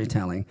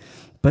storytelling.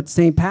 But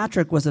St.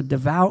 Patrick was a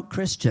devout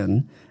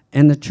Christian,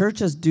 and the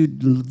churches do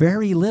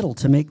very little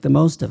to make the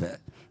most of it.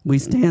 We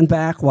stand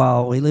back.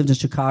 While we lived in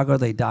Chicago,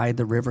 they dyed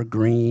the river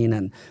green,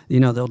 and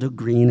they'll do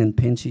green and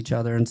pinch each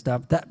other and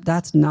stuff.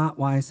 That's not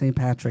why St.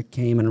 Patrick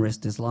came and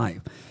risked his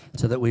life,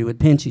 so that we would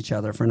pinch each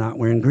other for not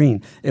wearing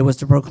green. It was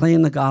to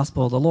proclaim the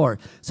gospel of the Lord.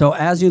 So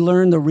as you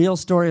learn the real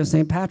story of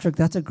St. Patrick,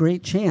 that's a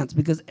great chance,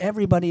 because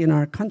everybody in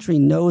our country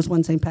knows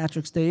when St.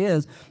 Patrick's Day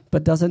is,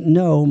 but doesn't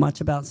know much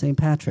about St.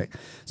 Patrick.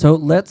 So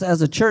let's,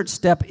 as a church,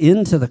 step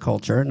into the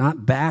culture,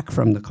 not back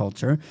from the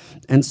culture,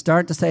 and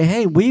start to say,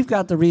 hey, we've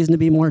got the reason to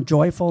be more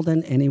joyful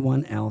than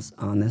anyone else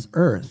on this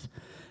earth.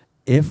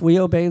 If we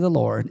obey the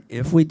Lord,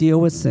 if we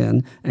deal with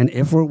sin, and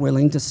if we're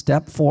willing to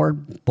step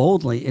forward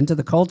boldly into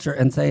the culture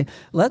and say,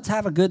 let's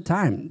have a good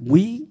time,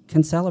 we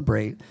can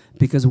celebrate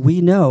because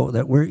we know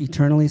that we're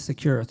eternally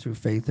secure through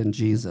faith in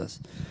Jesus.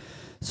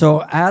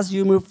 So as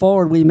you move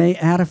forward, we may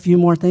add a few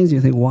more things. You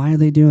think, why are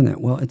they doing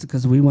that? Well, it's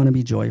because we want to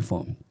be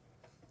joyful.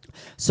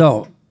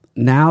 So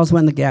now's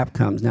when the gap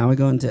comes. Now we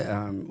go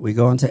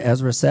into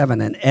Ezra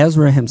 7, and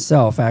Ezra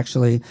himself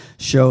actually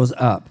shows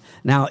up.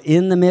 Now,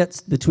 in the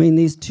midst, between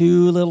these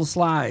two little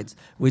slides,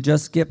 we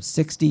just skipped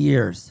 60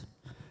 years.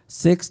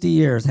 60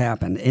 years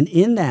happened. And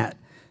in that,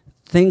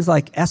 things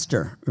like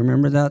Esther,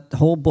 remember that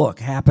whole book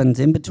happens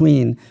in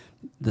between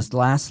this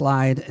last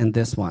slide and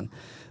this one.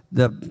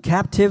 The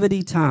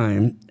captivity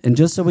time, and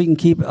just so we can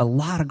keep a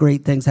lot of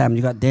great things happen.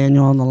 You got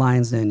Daniel in the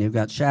lion's den. You've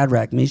got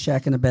Shadrach,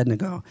 Meshach, and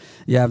Abednego.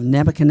 You have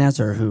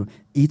Nebuchadnezzar, who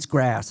eats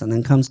grass and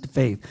then comes to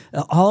faith.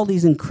 All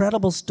these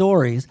incredible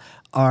stories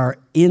are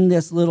in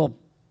this little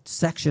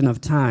section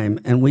of time,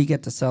 and we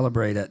get to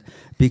celebrate it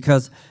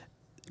because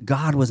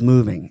God was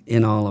moving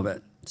in all of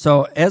it.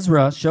 So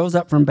Ezra shows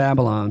up from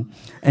Babylon,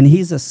 and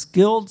he's a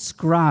skilled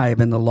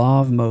scribe in the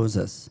law of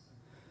Moses,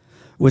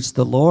 which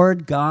the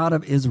Lord God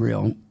of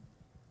Israel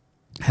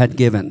had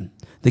given.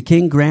 The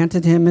king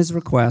granted him his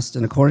request,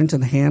 and according to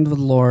the hand of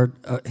the Lord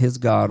his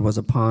God was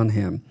upon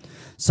him.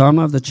 Some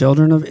of the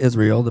children of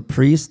Israel, the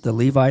priests, the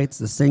Levites,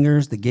 the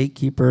singers, the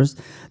gatekeepers,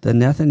 the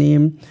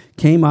Nethinim,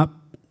 came up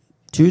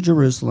to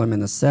Jerusalem in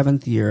the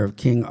 7th year of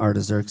King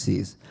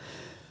Artaxerxes.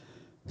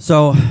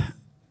 So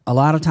a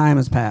lot of time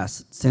has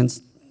passed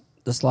since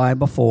the slide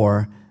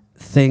before.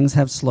 Things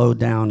have slowed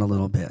down a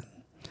little bit.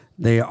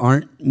 They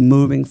aren't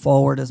moving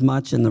forward as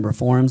much in the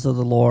reforms of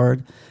the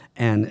Lord.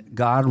 and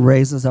God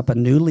raises up a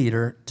new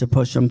leader to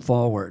push them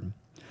forward.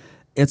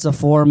 It's a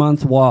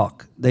 4-month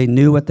walk. They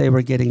knew what they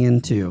were getting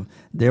into.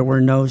 There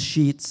were no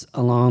sheets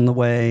along the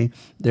way.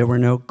 There were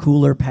no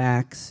cooler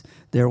packs.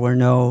 There were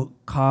no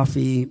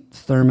coffee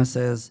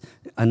thermoses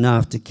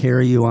enough to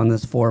carry you on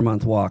this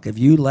 4-month walk. If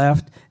you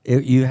left,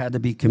 you had to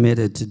be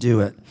committed to do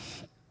it.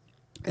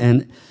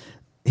 And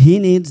he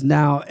needs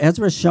now,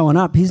 Ezra's showing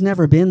up. He's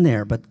never been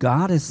there, but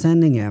God is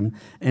sending him,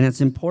 and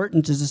it's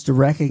important to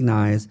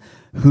recognize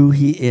who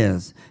he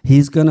is.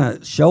 He's going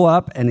to show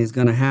up, and he's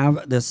going to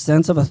have this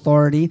sense of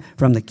authority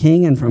from the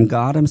king and from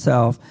God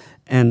himself,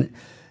 and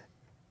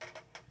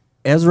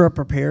Ezra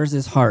prepares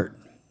his heart.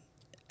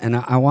 And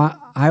I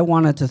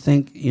wanted to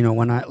think,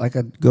 when I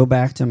go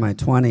back to my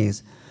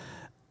 20s,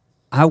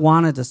 I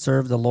wanted to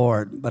serve the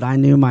Lord, but I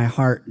knew my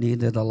heart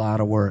needed a lot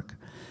of work.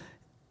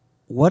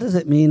 What does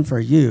it mean for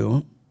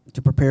you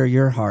to prepare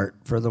your heart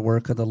for the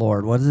work of the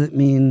Lord? What does it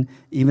mean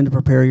even to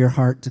prepare your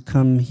heart to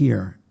come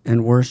here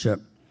and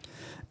worship?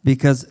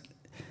 Because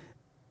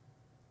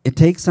it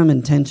takes some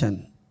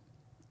intention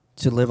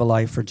to live a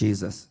life for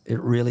Jesus. It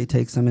really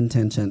takes some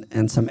intention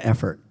and some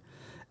effort.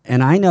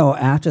 And I know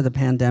after the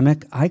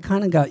pandemic, I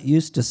kind of got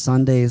used to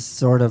Sundays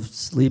sort of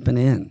sleeping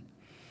in.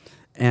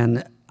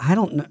 And I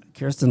don't know,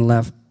 Kirsten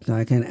left,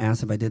 I can't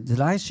ask if I did.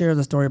 Did I share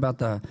the story about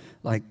the,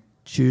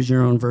 choose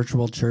your own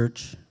virtual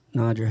church?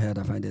 Nod your head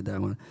if I did that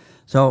one.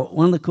 So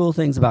one of the cool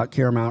things about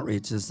Carem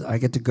Outreach is I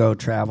get to go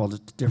travel to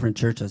different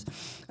churches.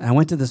 And I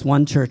went to this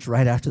one church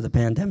right after the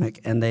pandemic,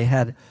 and they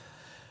had,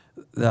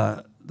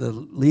 the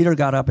leader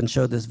got up and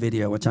showed this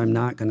video, which I'm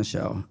not going to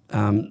show.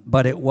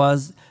 But it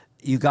was,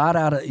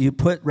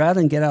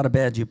 rather than get out of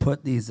bed, you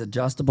put these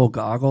adjustable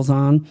goggles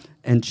on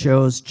and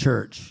chose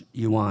church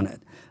you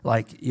wanted.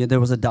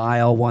 There was a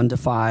dial 1 to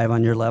 5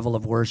 on your level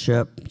of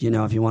worship.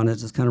 If you wanted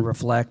just kind of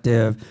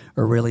reflective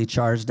or really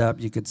charged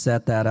up, you could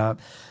set that up.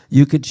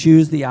 You could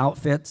choose the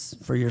outfits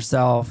for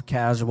yourself,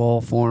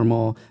 casual,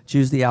 formal,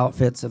 choose the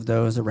outfits of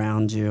those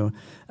around you.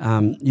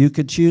 You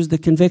could choose the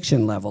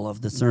conviction level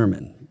of the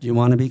sermon. Do you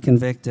want to be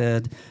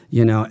convicted?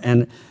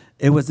 And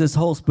it was this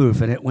whole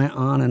spoof, and it went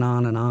on and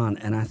on and on.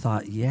 And I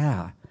thought,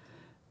 yeah,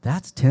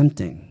 that's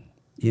tempting.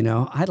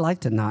 I'd like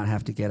to not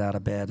have to get out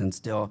of bed and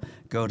still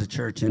go to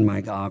church in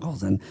my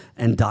goggles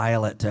and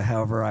dial it to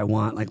however I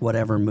want,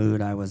 whatever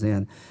mood I was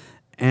in.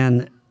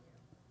 And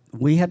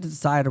we had to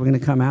decide, are we going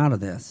to come out of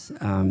this?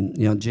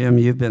 Jim,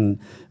 you've been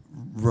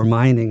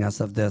reminding us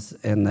of this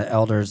in the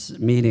elders'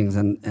 meetings,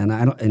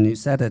 and you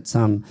said it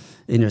some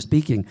in your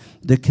speaking.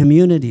 The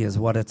community is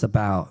what it's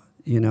about.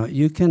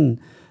 You can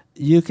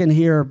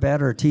hear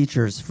better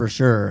teachers for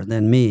sure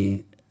than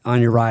me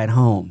on your ride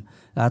home.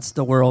 That's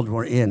the world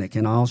we're in. It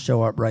can all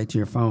show up right to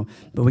your phone.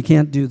 But we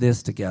can't do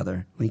this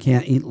together. We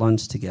can't eat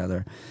lunch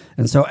together.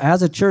 And so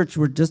as a church,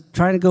 we're just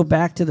trying to go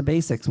back to the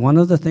basics. One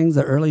of the things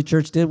the early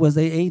church did was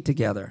they ate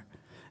together.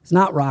 It's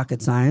not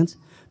rocket science,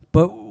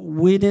 but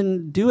we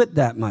didn't do it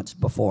that much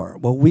before.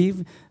 Well,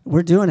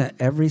 we're doing it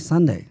every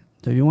Sunday.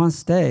 So if you want to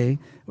stay,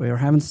 we were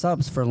having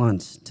subs for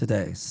lunch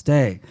today.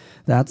 Stay.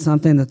 That's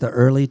something that the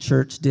early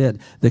church did.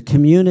 The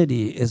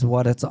community is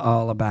what it's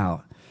all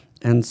about.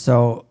 And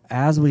so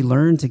as we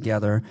learn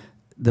together,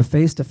 the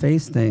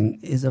face-to-face thing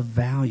is of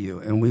value,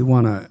 and we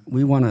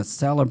want to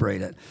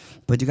celebrate it.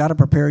 But you got to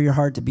prepare your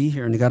heart to be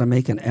here, and you got to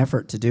make an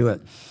effort to do it.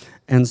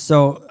 And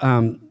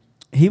so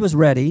he was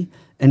ready,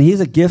 and he's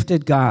a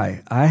gifted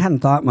guy. I hadn't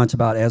thought much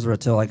about Ezra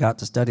till I got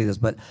to study this,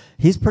 but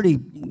he's pretty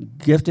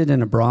gifted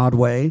in a broad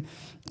way.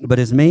 But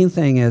his main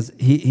thing is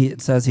it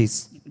says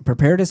he's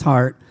prepared his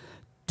heart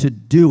to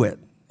do it.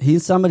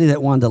 He's somebody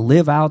that wanted to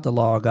live out the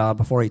law of God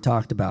before he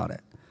talked about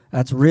it.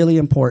 That's really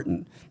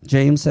important.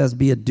 James says,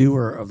 be a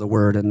doer of the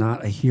word and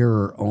not a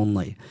hearer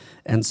only.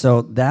 And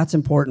so that's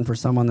important for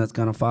someone that's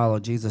going to follow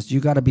Jesus. You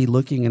got to be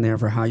looking in there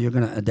for how you're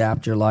going to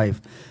adapt your life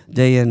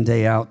day in,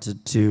 day out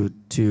to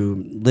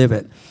live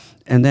it.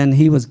 And then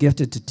he was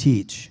gifted to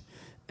teach,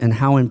 and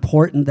how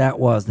important that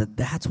was,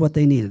 that's what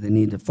they needed. They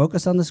needed to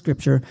focus on the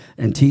scripture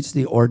and teach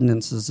the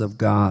ordinances of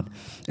God.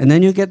 And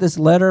then you get this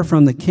letter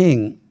from the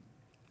king.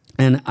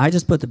 And I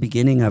just put the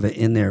beginning of it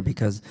in there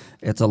because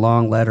it's a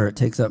long letter. It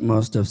takes up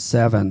most of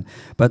 7.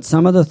 But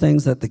some of the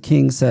things that the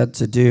king said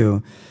to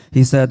do,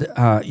 he said,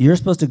 you're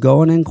supposed to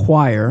go and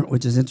inquire,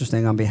 which is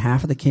interesting, on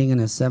behalf of the king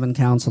and his 7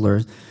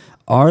 counselors,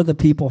 are the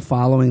people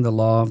following the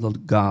law of the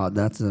God?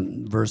 That's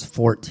in verse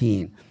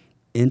 14.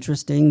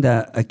 Interesting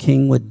that a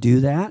king would do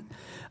that.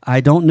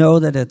 I don't know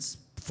that it's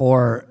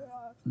for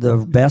the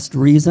best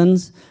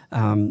reasons.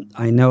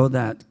 I know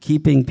that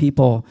keeping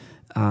people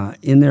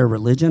in their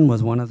religion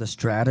was one of the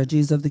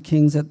strategies of the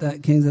kings at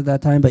that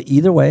time. But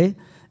either way,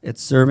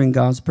 it's serving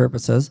God's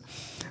purposes.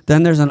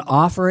 Then there's an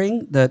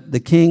offering that the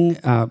king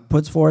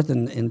puts forth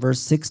in verse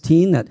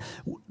 16, that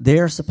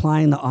they're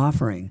supplying the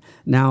offering.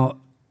 Now,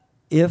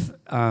 if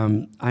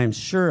I'm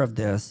sure of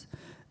this,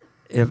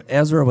 if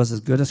Ezra was as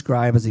good a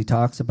scribe as he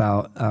talks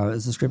about,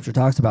 as the scripture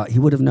talks about, he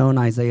would have known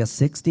Isaiah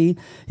 60.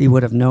 He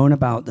would have known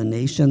about the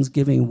nations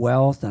giving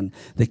wealth and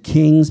the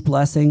king's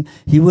blessing.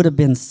 He would have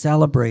been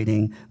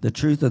celebrating the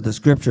truth of the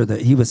scripture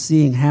that he was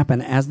seeing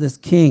happen as this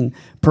king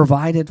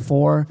provided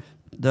for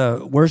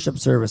the worship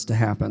service to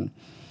happen.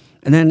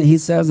 And then he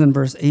says in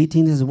verse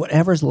 18, he says,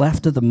 whatever's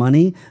left of the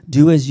money,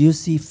 do as you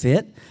see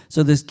fit.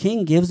 So this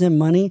king gives him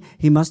money.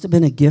 He must have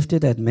been a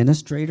gifted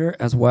administrator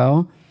as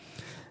well.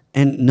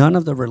 And none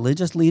of the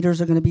religious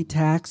leaders are going to be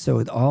taxed. So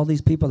with all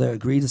these people that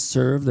agree to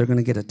serve, they're going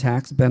to get a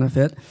tax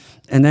benefit.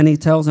 And then he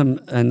tells them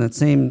in the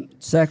same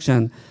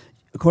section,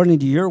 according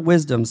to your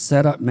wisdom,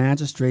 set up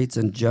magistrates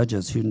and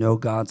judges who know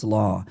God's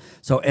law.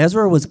 So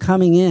Ezra was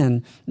coming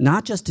in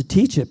not just to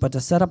teach it, but to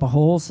set up a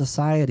whole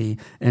society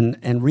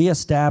and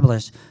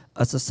reestablish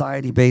a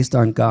society based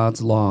on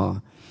God's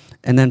law.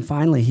 And then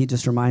finally, he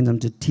just reminds them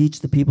to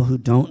teach the people who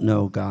don't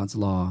know God's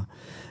law.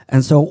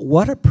 And so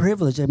what a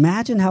privilege.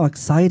 Imagine how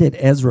excited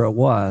Ezra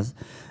was.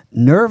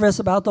 Nervous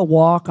about the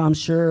walk, I'm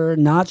sure,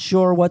 not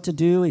sure what to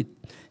do.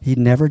 He'd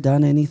never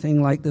done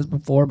anything like this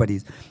before, but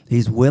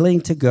he's willing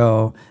to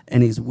go,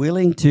 and he's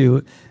willing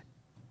to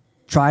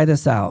try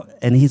this out.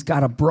 And he's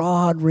got a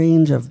broad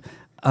range of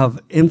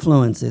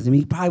influences. I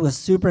mean, he probably was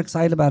super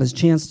excited about his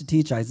chance to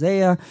teach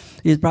Isaiah.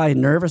 He was probably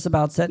nervous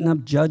about setting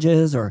up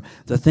judges or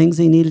the things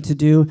he needed to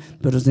do,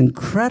 but it was an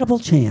incredible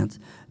chance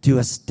to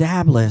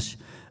establish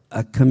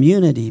a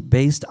community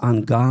based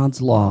on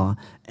God's law,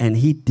 and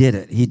he did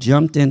it. He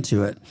jumped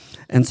into it.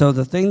 And so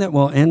the thing that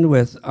we'll end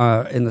with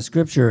in the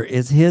scripture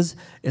is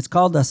it's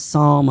called the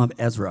Psalm of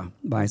Ezra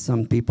by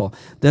some people.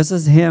 This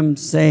is him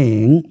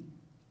saying,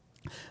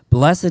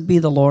 blessed be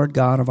the Lord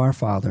God of our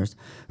fathers,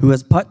 who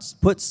has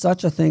put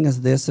such a thing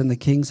as this in the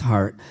king's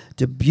heart,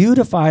 to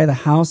beautify the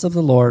house of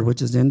the Lord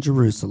which is in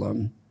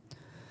Jerusalem,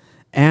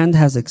 and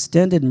has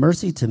extended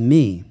mercy to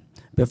me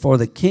before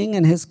the king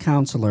and his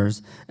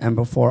counselors, and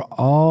before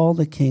all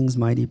the king's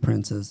mighty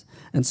princes.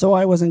 And so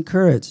I was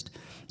encouraged,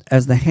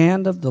 as the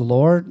hand of the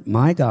Lord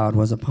my God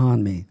was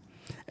upon me,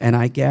 and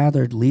I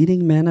gathered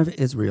leading men of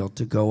Israel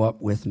to go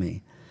up with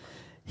me.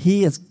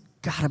 He has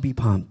got to be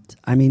pumped.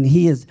 I mean,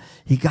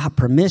 he got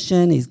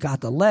permission, he's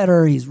got the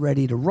letter, he's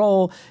ready to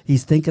roll,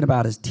 he's thinking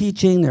about his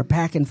teaching, they're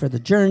packing for the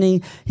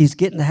journey, he's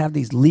getting to have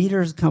these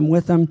leaders come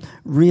with him.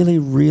 Really,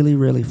 really,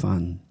 really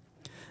fun.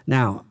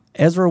 Now,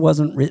 Ezra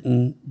wasn't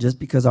written just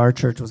because our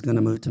church was going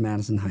to move to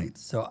Madison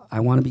Heights. So I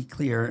want to be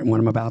clear in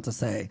what I'm about to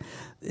say.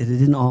 It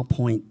didn't all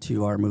point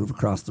to our move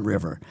across the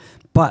river.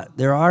 But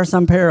there are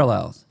some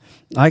parallels.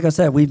 Like I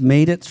said, we've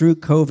made it through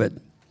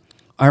COVID.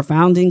 Our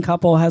founding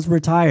couple has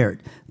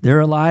retired. They're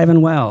alive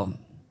and well.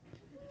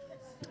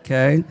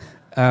 Okay?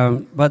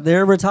 But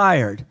they're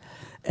retired.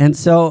 And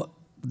so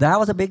that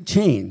was a big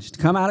change. To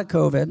come out of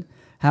COVID,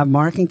 have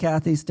Mark and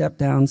Kathy step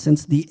down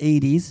since the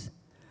 80s.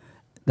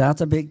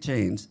 That's a big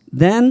change.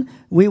 Then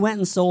we went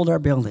and sold our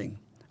building.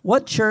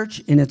 What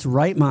church in its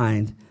right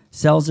mind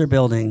sells their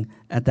building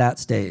at that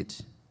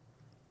stage?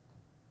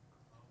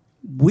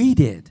 We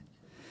did,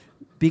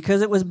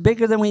 because it was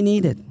bigger than we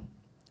needed,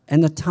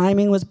 and the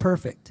timing was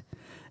perfect.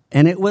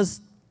 And it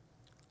was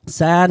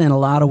sad in a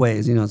lot of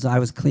ways. You know, as I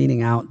was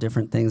cleaning out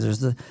different things,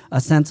 there's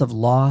a sense of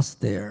loss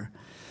there.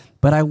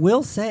 But I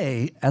will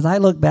say, as I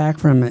look back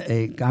from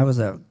I was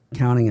a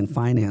accounting and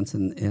finance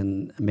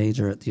in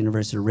major at the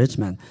University of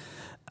Richmond.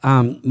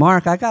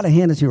 Mark, I got to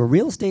hand it to you.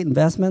 Real estate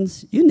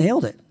investments, you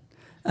nailed it.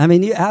 I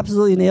mean, you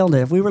absolutely nailed it.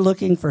 If we were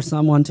looking for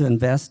someone to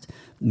invest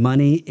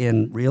money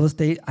in real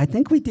estate, I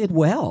think we did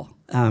well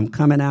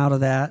coming out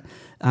of that.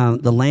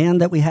 The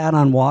land that we had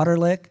on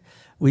Waterlick,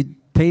 we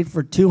paid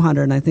for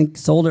 $200 and I think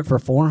sold it for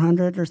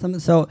 $400 or something.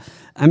 So,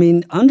 I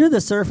mean, under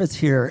the surface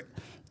here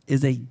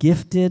is a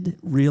gifted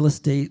real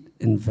estate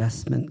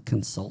investment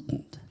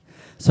consultant.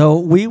 So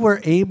we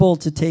were able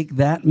to take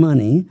that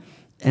money,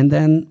 and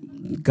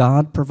then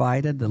God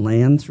provided the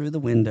land through the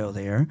window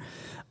there.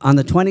 On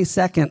the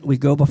 22nd, we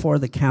go before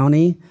the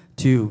county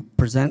to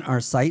present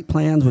our site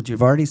plans, which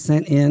you've already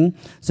sent in.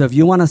 So if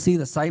you want to see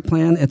the site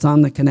plan, it's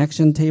on the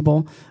connection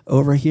table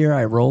over here.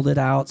 I rolled it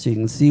out so you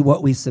can see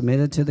what we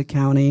submitted to the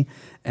county,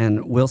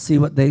 and we'll see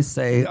what they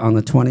say on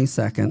the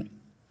 22nd.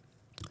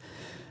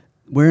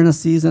 We're in a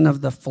season of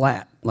the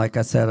flat, like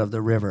I said, of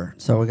the river.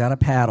 So we got a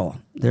paddle.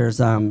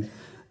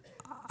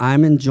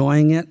 I'm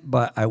enjoying it,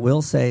 but I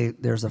will say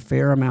there's a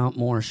fair amount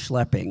more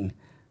schlepping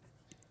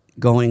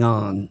going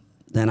on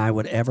than I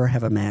would ever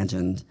have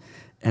imagined.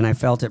 And I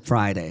felt it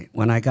Friday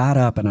when I got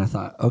up and I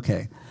thought,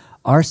 okay,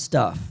 our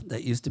stuff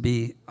that used to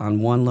be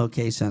on one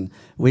location,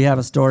 we have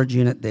a storage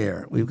unit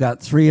there. We've got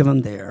 3 of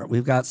them there.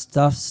 We've got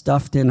stuff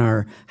stuffed in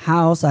our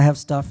house. I have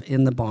stuff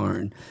in the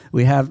barn.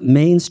 We have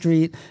Main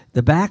Street.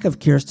 The back of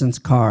Kirsten's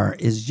car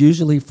is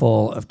usually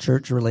full of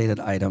church-related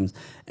items.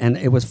 And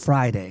it was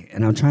Friday,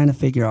 and I'm trying to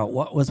figure out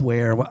what was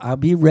where. I'll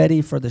be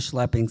ready for the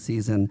schlepping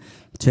season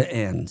to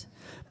end.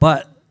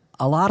 But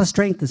a lot of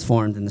strength is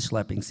formed in the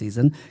schlepping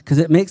season because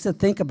it makes us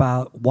think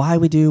about why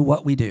we do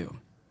what we do.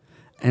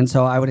 And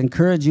so I would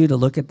encourage you to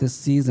look at this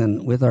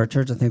season with our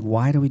church and think,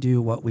 why do we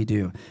do what we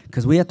do?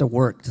 Because we have to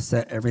work to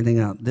set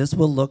everything up. This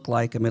will look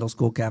like a middle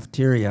school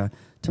cafeteria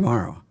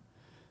tomorrow.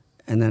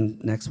 And then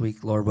next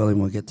week, Lord willing,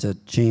 we'll get to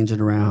change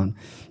it around.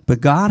 But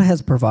God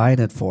has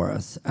provided for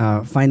us.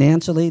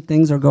 Financially,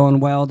 things are going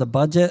well. The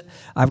budget,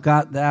 I've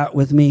got that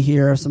with me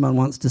here if someone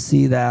wants to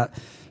see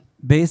that.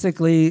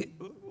 Basically,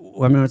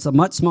 I mean, it's a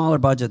much smaller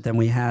budget than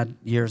we had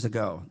years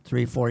ago,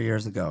 3-4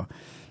 years ago.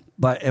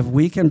 But if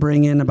we can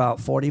bring in about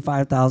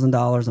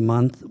 $45,000 a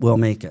month, we'll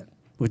make it,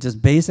 which is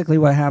basically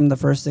what happened the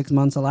first 6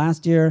 months of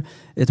last year.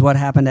 It's what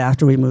happened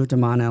after we moved to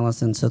Mount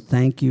Ellison, so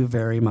thank you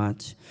very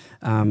much.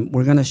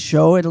 We're going to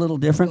show it a little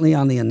differently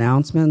on the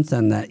announcements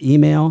and the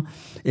email.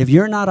 If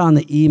you're not on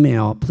the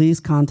email, please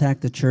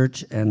contact the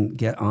church and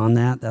get on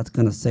that. That's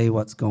going to say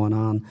what's going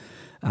on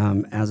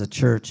as a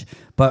church.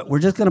 But we're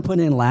just going to put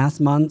in last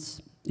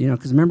month's,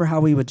 because remember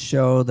how we would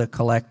show the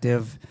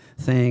collective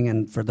thing,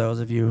 and for those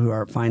of you who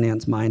are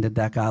finance-minded,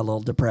 that got a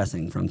little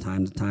depressing from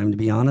time to time, to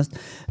be honest.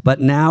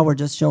 But now we're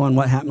just showing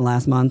what happened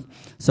last month.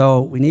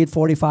 So we need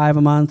 45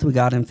 a month. We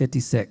got in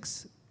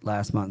 56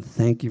 last month.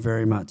 Thank you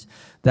very much.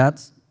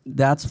 That's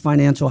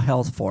financial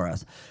health for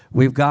us.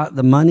 We've got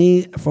the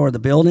money for the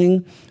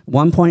building,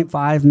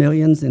 $1.5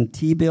 million in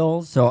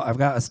T-bills. So I've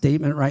got a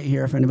statement right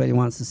here if anybody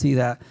wants to see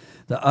that.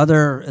 The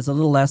other is a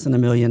little less than $1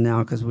 million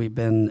now because we've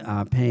been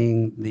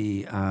paying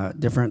the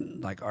different,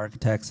 like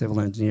architects,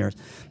 civil engineers.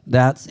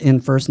 That's in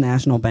First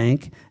National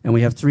Bank, and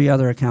we have 3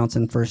 other accounts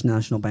in First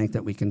National Bank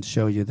that we can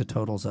show you the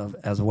totals of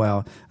as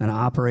well. An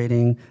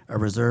operating, a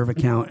reserve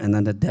account, and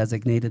then the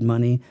designated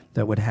money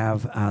that would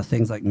have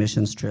things like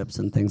missions trips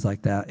and things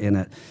like that in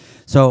it.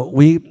 So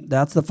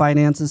that's the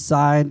finances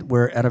side.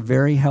 We're at a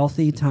very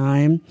healthy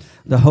time.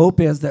 The hope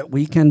is that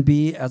we can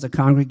be, as a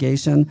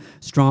congregation,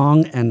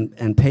 strong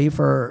and pay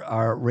for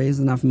raise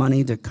enough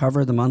money to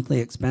cover the monthly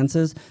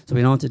expenses so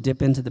we don't have to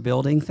dip into the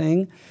building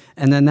thing.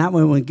 And then that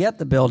when we get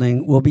the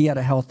building, we'll be at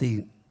a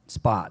healthy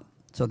spot.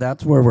 So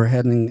that's where we're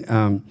heading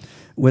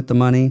with the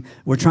money.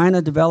 We're trying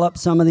to develop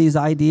some of these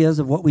ideas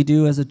of what we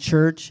do as a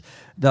church.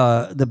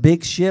 The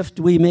big shift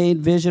we made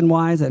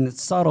vision-wise, and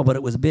it's subtle, but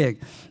it was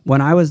big.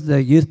 When I was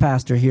the youth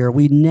pastor here,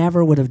 we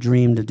never would have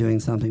dreamed of doing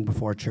something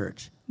before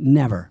church.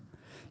 Never.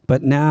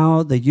 But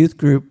now the youth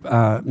group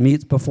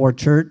meets before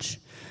church,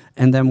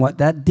 and then what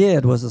that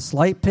did was a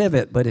slight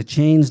pivot, but it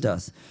changed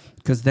us.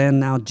 Because then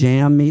now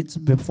JAM meets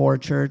before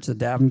church. The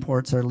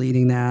Davenports are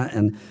leading that,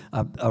 and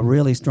a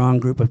really strong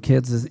group of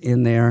kids is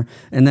in there.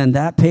 And then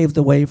that paved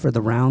the way for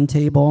the round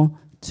table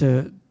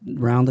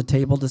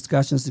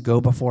discussions to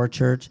go before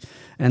church.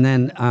 And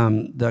then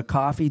the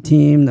coffee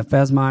team, the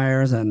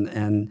Fesmeyers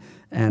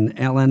and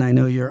Ellen, I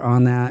know you're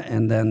on that.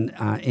 And then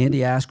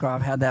Andy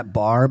Ashcroft had that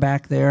bar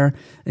back there. And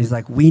he's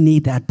like, we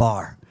need that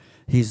bar.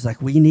 He's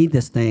like, we need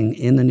this thing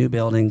in the new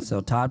building. So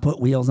Todd put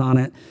wheels on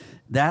it.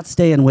 That's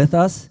staying with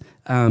us.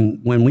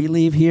 When we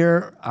leave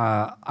here,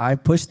 I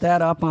pushed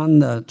that up on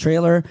the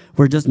trailer.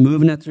 We're just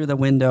moving it through the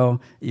window.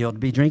 You'll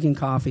be drinking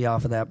coffee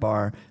off of that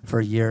bar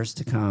for years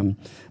to come.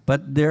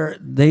 But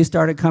they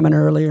started coming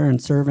earlier and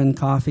serving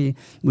coffee.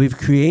 We've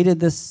created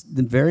this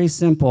very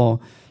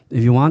simple,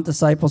 if you want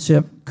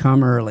discipleship,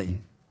 come early,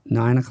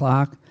 9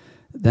 o'clock.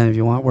 Then if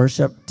you want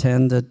worship,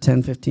 10 to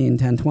 10:15,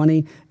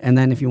 10:20. And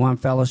then if you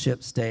want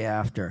fellowship, stay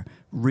after.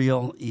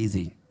 Real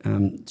easy.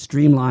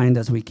 Streamlined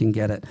as we can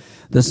get it.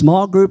 The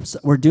small groups,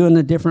 we're doing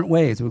it different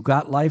ways. We've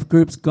got life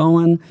groups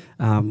going.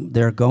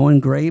 They're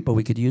going great, but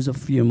we could use a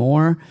few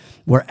more.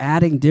 We're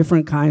adding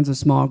different kinds of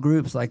small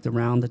groups, like the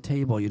round the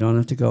table. You don't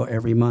have to go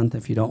every month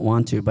if you don't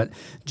want to, but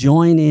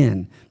join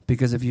in,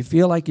 because if you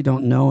feel like you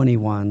don't know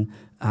anyone,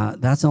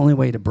 that's the only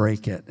way to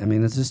break it. I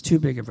mean, it's just too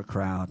big of a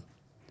crowd.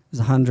 There's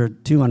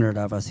 100, 200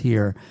 of us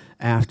here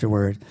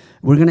afterward.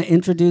 We're going to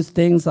introduce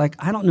things like,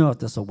 I don't know if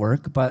this will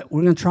work, but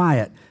we're going to try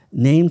it.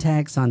 Name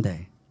Tag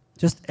Sunday.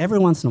 Just every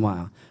once in a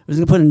while. We're just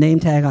going to put a name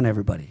tag on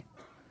everybody.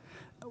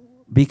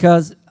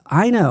 Because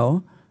I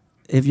know,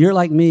 if you're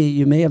like me,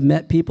 you may have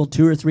met people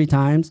 2 or 3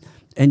 times,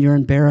 and you're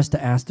embarrassed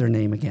to ask their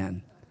name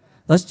again.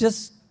 Let's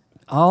just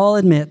all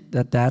admit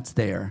that that's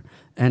there,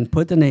 and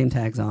put the name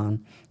tags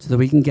on so that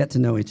we can get to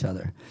know each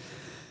other.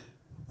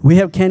 We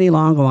have Kenny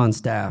Longo on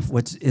staff,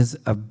 which is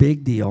a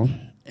big deal,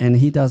 and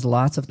he does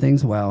lots of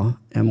things well,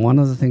 and one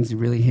of the things he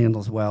really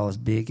handles well is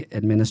big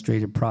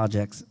administrative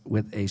projects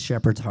with a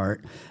shepherd's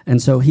heart.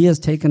 And so he has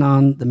taken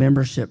on the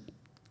membership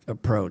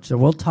approach. So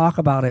we'll talk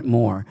about it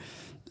more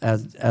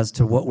as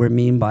to what we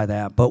mean by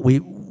that. But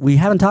we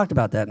haven't talked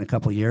about that in a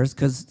couple of years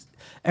because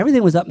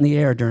everything was up in the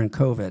air during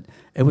COVID.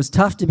 It was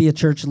tough to be a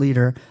church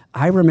leader.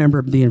 I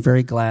remember being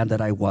very glad that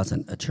I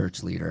wasn't a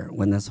church leader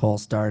when this whole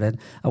started.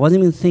 I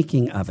wasn't even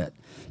thinking of it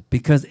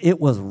because it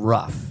was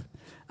rough.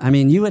 I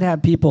mean, you would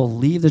have people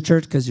leave the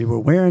church because you were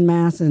wearing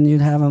masks, and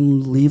you'd have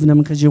them leaving them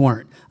because you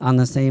weren't on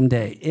the same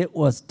day. It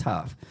was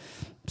tough.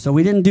 So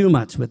we didn't do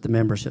much with the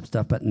membership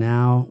stuff, but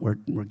now we're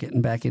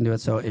getting back into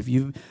it. So if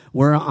you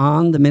were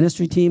on the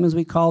ministry team, as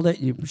we called it,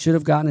 you should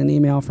have gotten an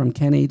email from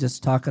Kenny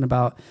just talking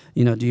about,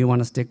 do you want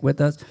to stick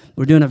with us?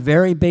 We're doing a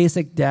very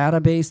basic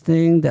database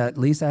thing that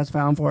Lisa has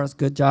found for us.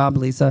 Good job,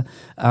 Lisa.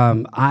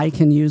 I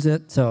can use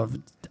it, so if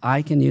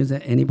I can use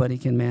it. Anybody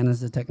can manage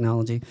the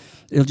technology.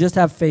 It'll just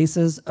have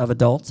faces of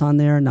adults on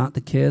there, not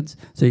the kids,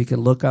 so you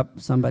can look up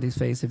somebody's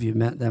face if you've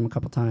met them a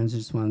couple times. You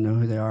just want to know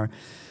who they are.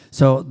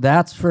 So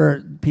that's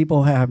for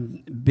people who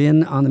have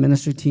been on the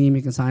ministry team.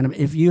 You can sign up.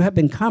 If you have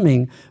been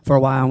coming for a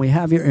while and we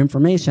have your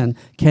information,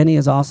 Kenny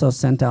has also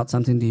sent out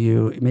something to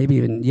you, maybe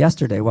even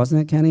yesterday,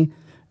 wasn't it, Kenny?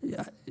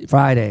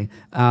 Friday,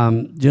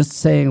 just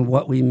saying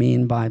what we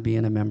mean by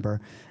being a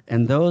member.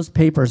 And those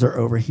papers are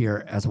over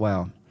here as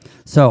well.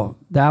 So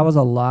that was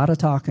a lot of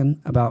talking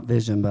about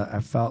vision, but I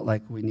felt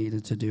like we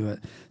needed to do it.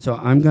 So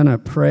I'm going to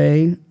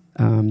pray.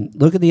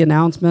 Look at the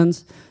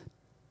announcements.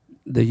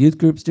 The youth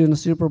group's doing a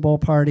Super Bowl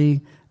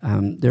party.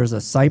 There's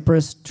a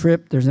Cyprus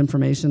trip. There's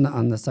information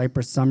on the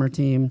Cyprus summer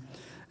team.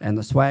 And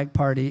the swag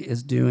party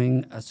is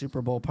doing a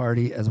Super Bowl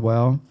party as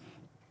well.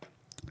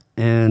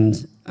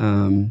 And,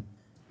 and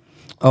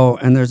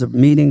there's a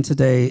meeting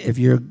today if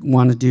you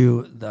want to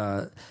do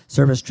the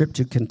service trip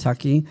to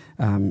Kentucky,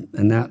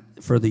 and that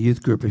for the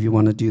youth group if you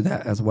want to do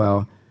that as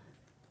well,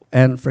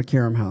 and for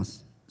Kiram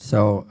House.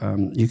 So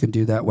you can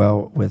do that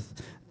well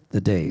with the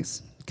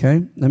days.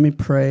 Okay? Let me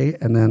pray,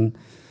 and then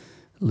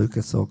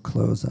Lucas will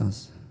close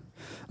us.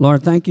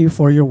 Lord, thank you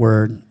for your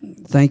word.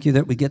 Thank you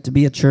that we get to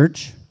be a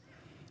church.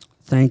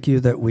 Thank you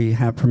that we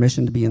have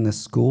permission to be in this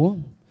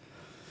school.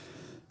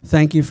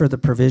 Thank you for the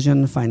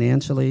provision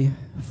financially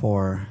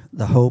for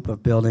the hope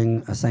of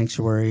building a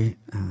sanctuary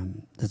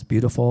that's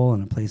beautiful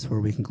and a place where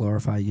we can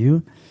glorify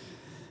you.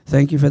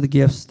 Thank you for the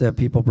gifts that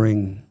people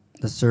bring,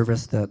 the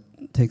service that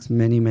takes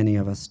many, many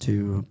of us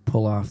to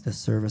pull off this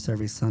service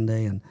every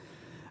Sunday. And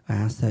I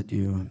ask that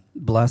you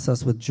bless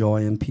us with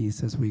joy and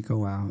peace as we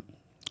go out.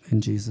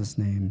 In Jesus'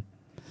 name,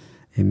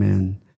 amen.